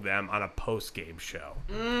insulting them on a post-game show."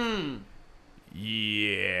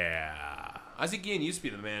 Yeah. Ozzie Guillen used to be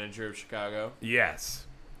the manager of Chicago. Yes.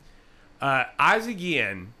 Ozzie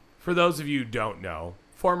Guillen, for those of you who don't know,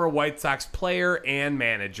 former White Sox player and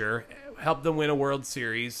manager, helped them win a World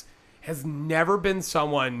Series, has never been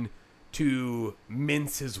someone to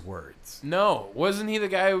mince his words. No. Wasn't he the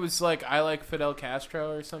guy who was like, I like Fidel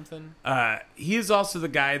Castro or something? He is also the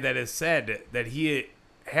guy that has said that he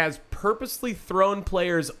has purposely thrown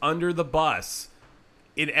players under the bus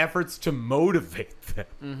in efforts to motivate them.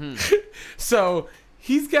 Mm-hmm. So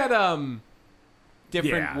he's got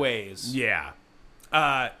different ways. Yeah.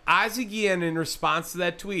 Ozzie Guillen, in response to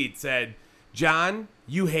that tweet, said, "John,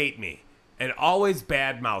 you hate me and always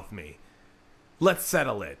badmouth me. Let's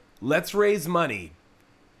settle it. Let's raise money.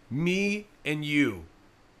 Me and you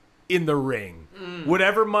in the ring.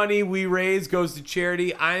 Whatever money we raise goes to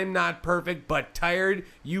charity. I am not perfect, but tired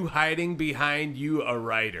you hiding behind you a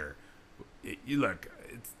writer." Look,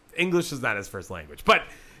 English is not his first language, but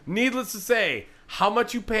needless to say, how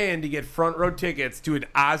much you paying to get front row tickets to an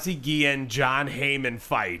Ozzie Guillen John Heyman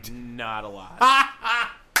fight? Not a lot.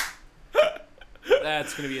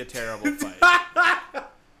 That's going to be a terrible fight.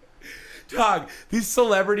 Dog, these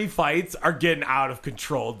celebrity fights are getting out of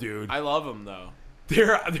control, dude. I love them, though.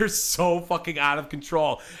 They're so fucking out of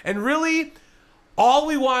control. And really, all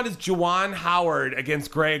we want is Juwan Howard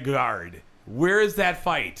against Greg Gard. Where is that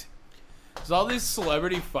fight? There's all these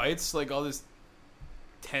celebrity fights, like all this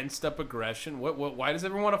tensed up aggression. Why does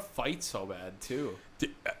everyone want to fight so bad, too?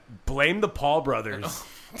 Blame the Paul brothers.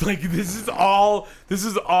 Like, this is all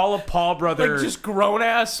a Paul brother. Like, just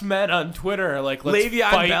grown-ass men on Twitter, like, let's Le'Veon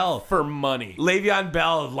fight Bell. for money. Le'Veon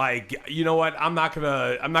Bell, like, you know what? I'm not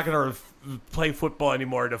gonna play football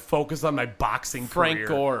anymore to focus on my boxing Frank career.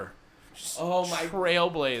 Gore. Oh my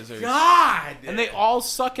Trailblazers. God! And they all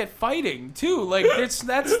suck at fighting, too. Like, that's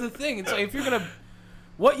the thing. It's like, if you're gonna...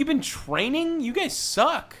 What, you've been training? You guys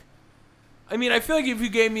suck. I mean, I feel like if you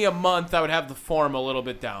gave me a month, I would have the form a little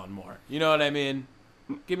bit down more. You know what I mean?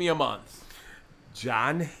 Give me a month.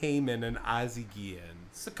 John Heyman and Ozzie Guillen.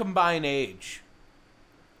 It's the combined age.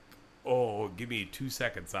 Oh, give me 2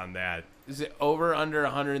 seconds on that. Is it over under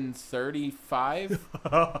 135?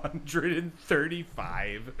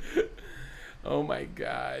 135. Oh my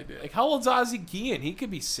God. Like, how old's Ozzie Guillen? He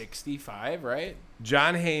could be 65, right?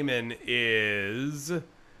 John Heyman is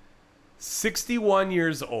 61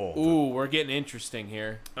 years old. Ooh, we're getting interesting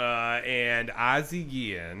here. And Ozzie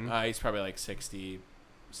Guillen. He's probably like 60,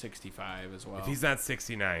 65 as well. If he's not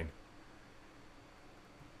 69.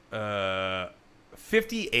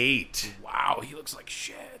 58. Wow, he looks like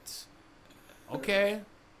shit. Okay.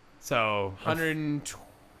 So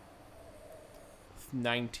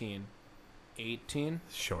 119. 18?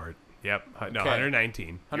 Short. Yep. No, Okay. 119.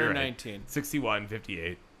 You're 119. right. 61,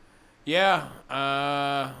 58. Yeah.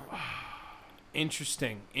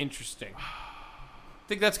 Interesting. I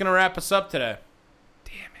think that's going to wrap us up today.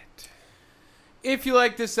 Damn it. If you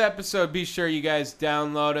like this episode, be sure you guys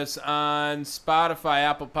download us on Spotify,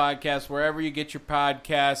 Apple Podcasts, wherever you get your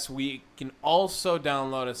podcasts. We can also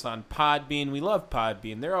download us on Podbean. We love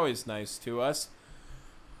Podbean. They're always nice to us.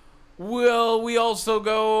 We also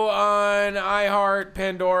go on iHeart,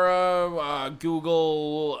 Pandora,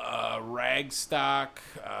 Google, Ragstock,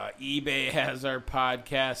 eBay has our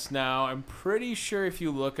podcast now. I'm pretty sure if you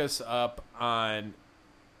look us up on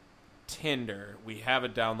Tinder, we have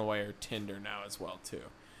it down the wire Tinder now as well too.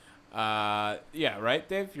 Yeah, right,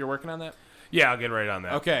 Dave? You're working on that? Yeah, I'll get right on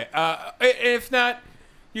that. Okay. If not,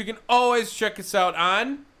 you can always check us out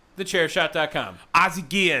on thechairshot.com. Ozzie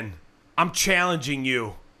Guillen, I'm challenging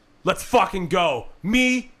you. Let's fucking go.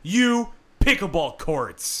 Me, you, pickleball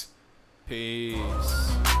courts. Peace.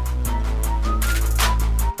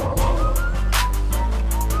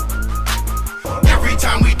 Every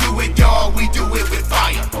time we do it, y'all, we do it with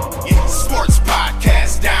fire. Yeah, sports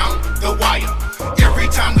podcast down the wire. Every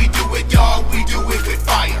time we do it, y'all, we do it with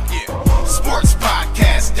fire. Yeah, sports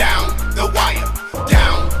podcast down the wire.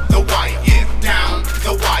 Down the wire. Yeah, down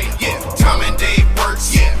the wire. Yeah, Tom and Dave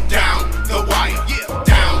works. Yeah, down the wire. Yeah,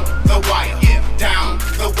 down the wire. Yeah, down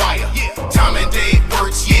the wire. Yeah, Tom and Dave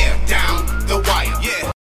works. Yeah, down the wire.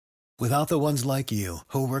 Yeah. Without the ones like you,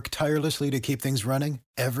 who work tirelessly to keep things running,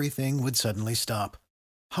 everything would suddenly stop.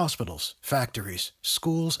 Hospitals, factories,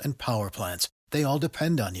 schools, and power plants, They all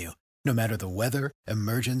depend on you. No matter the weather,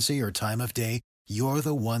 emergency, or time of day, you're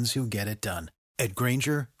the ones who get it done. At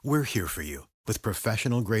Grainger, we're here for you with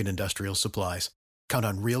professional-grade industrial supplies. Count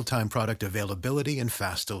on real-time product availability and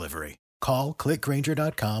fast delivery. Call, click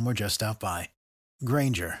Grainger.com, or just stop by.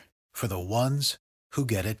 Grainger, for the ones who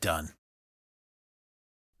get it done.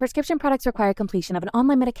 Prescription products require completion of an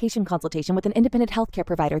online medication consultation with an independent healthcare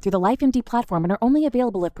provider through the LifeMD platform and are only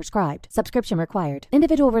available if prescribed. Subscription required.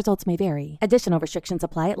 Individual results may vary. Additional restrictions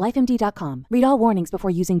apply at lifemd.com. Read all warnings before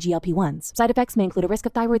using GLP-1s. Side effects may include a risk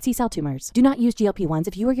of thyroid C-cell tumors. Do not use GLP-1s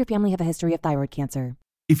if you or your family have a history of thyroid cancer.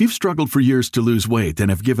 If you've struggled for years to lose weight and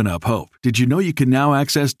have given up hope, did you know you can now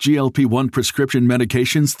access GLP-1 prescription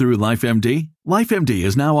medications through LifeMD? LifeMD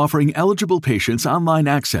is now offering eligible patients online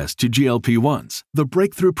access to GLP-1s, the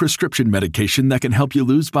breakthrough prescription medication that can help you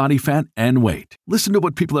lose body fat and weight. Listen to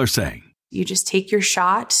what people are saying. You just take your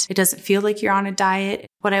shot. It doesn't feel like you're on a diet.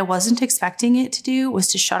 What I wasn't expecting it to do was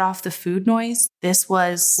to shut off the food noise. This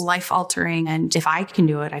was life-altering, and if I can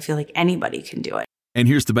do it, I feel like anybody can do it. And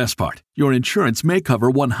here's the best part. Your insurance may cover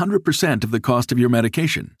 100% of the cost of your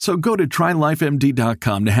medication. So go to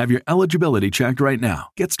TryLifeMD.com to have your eligibility checked right now.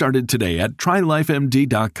 Get started today at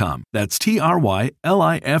TryLifeMD.com. That's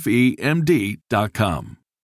TryLifeMD.com.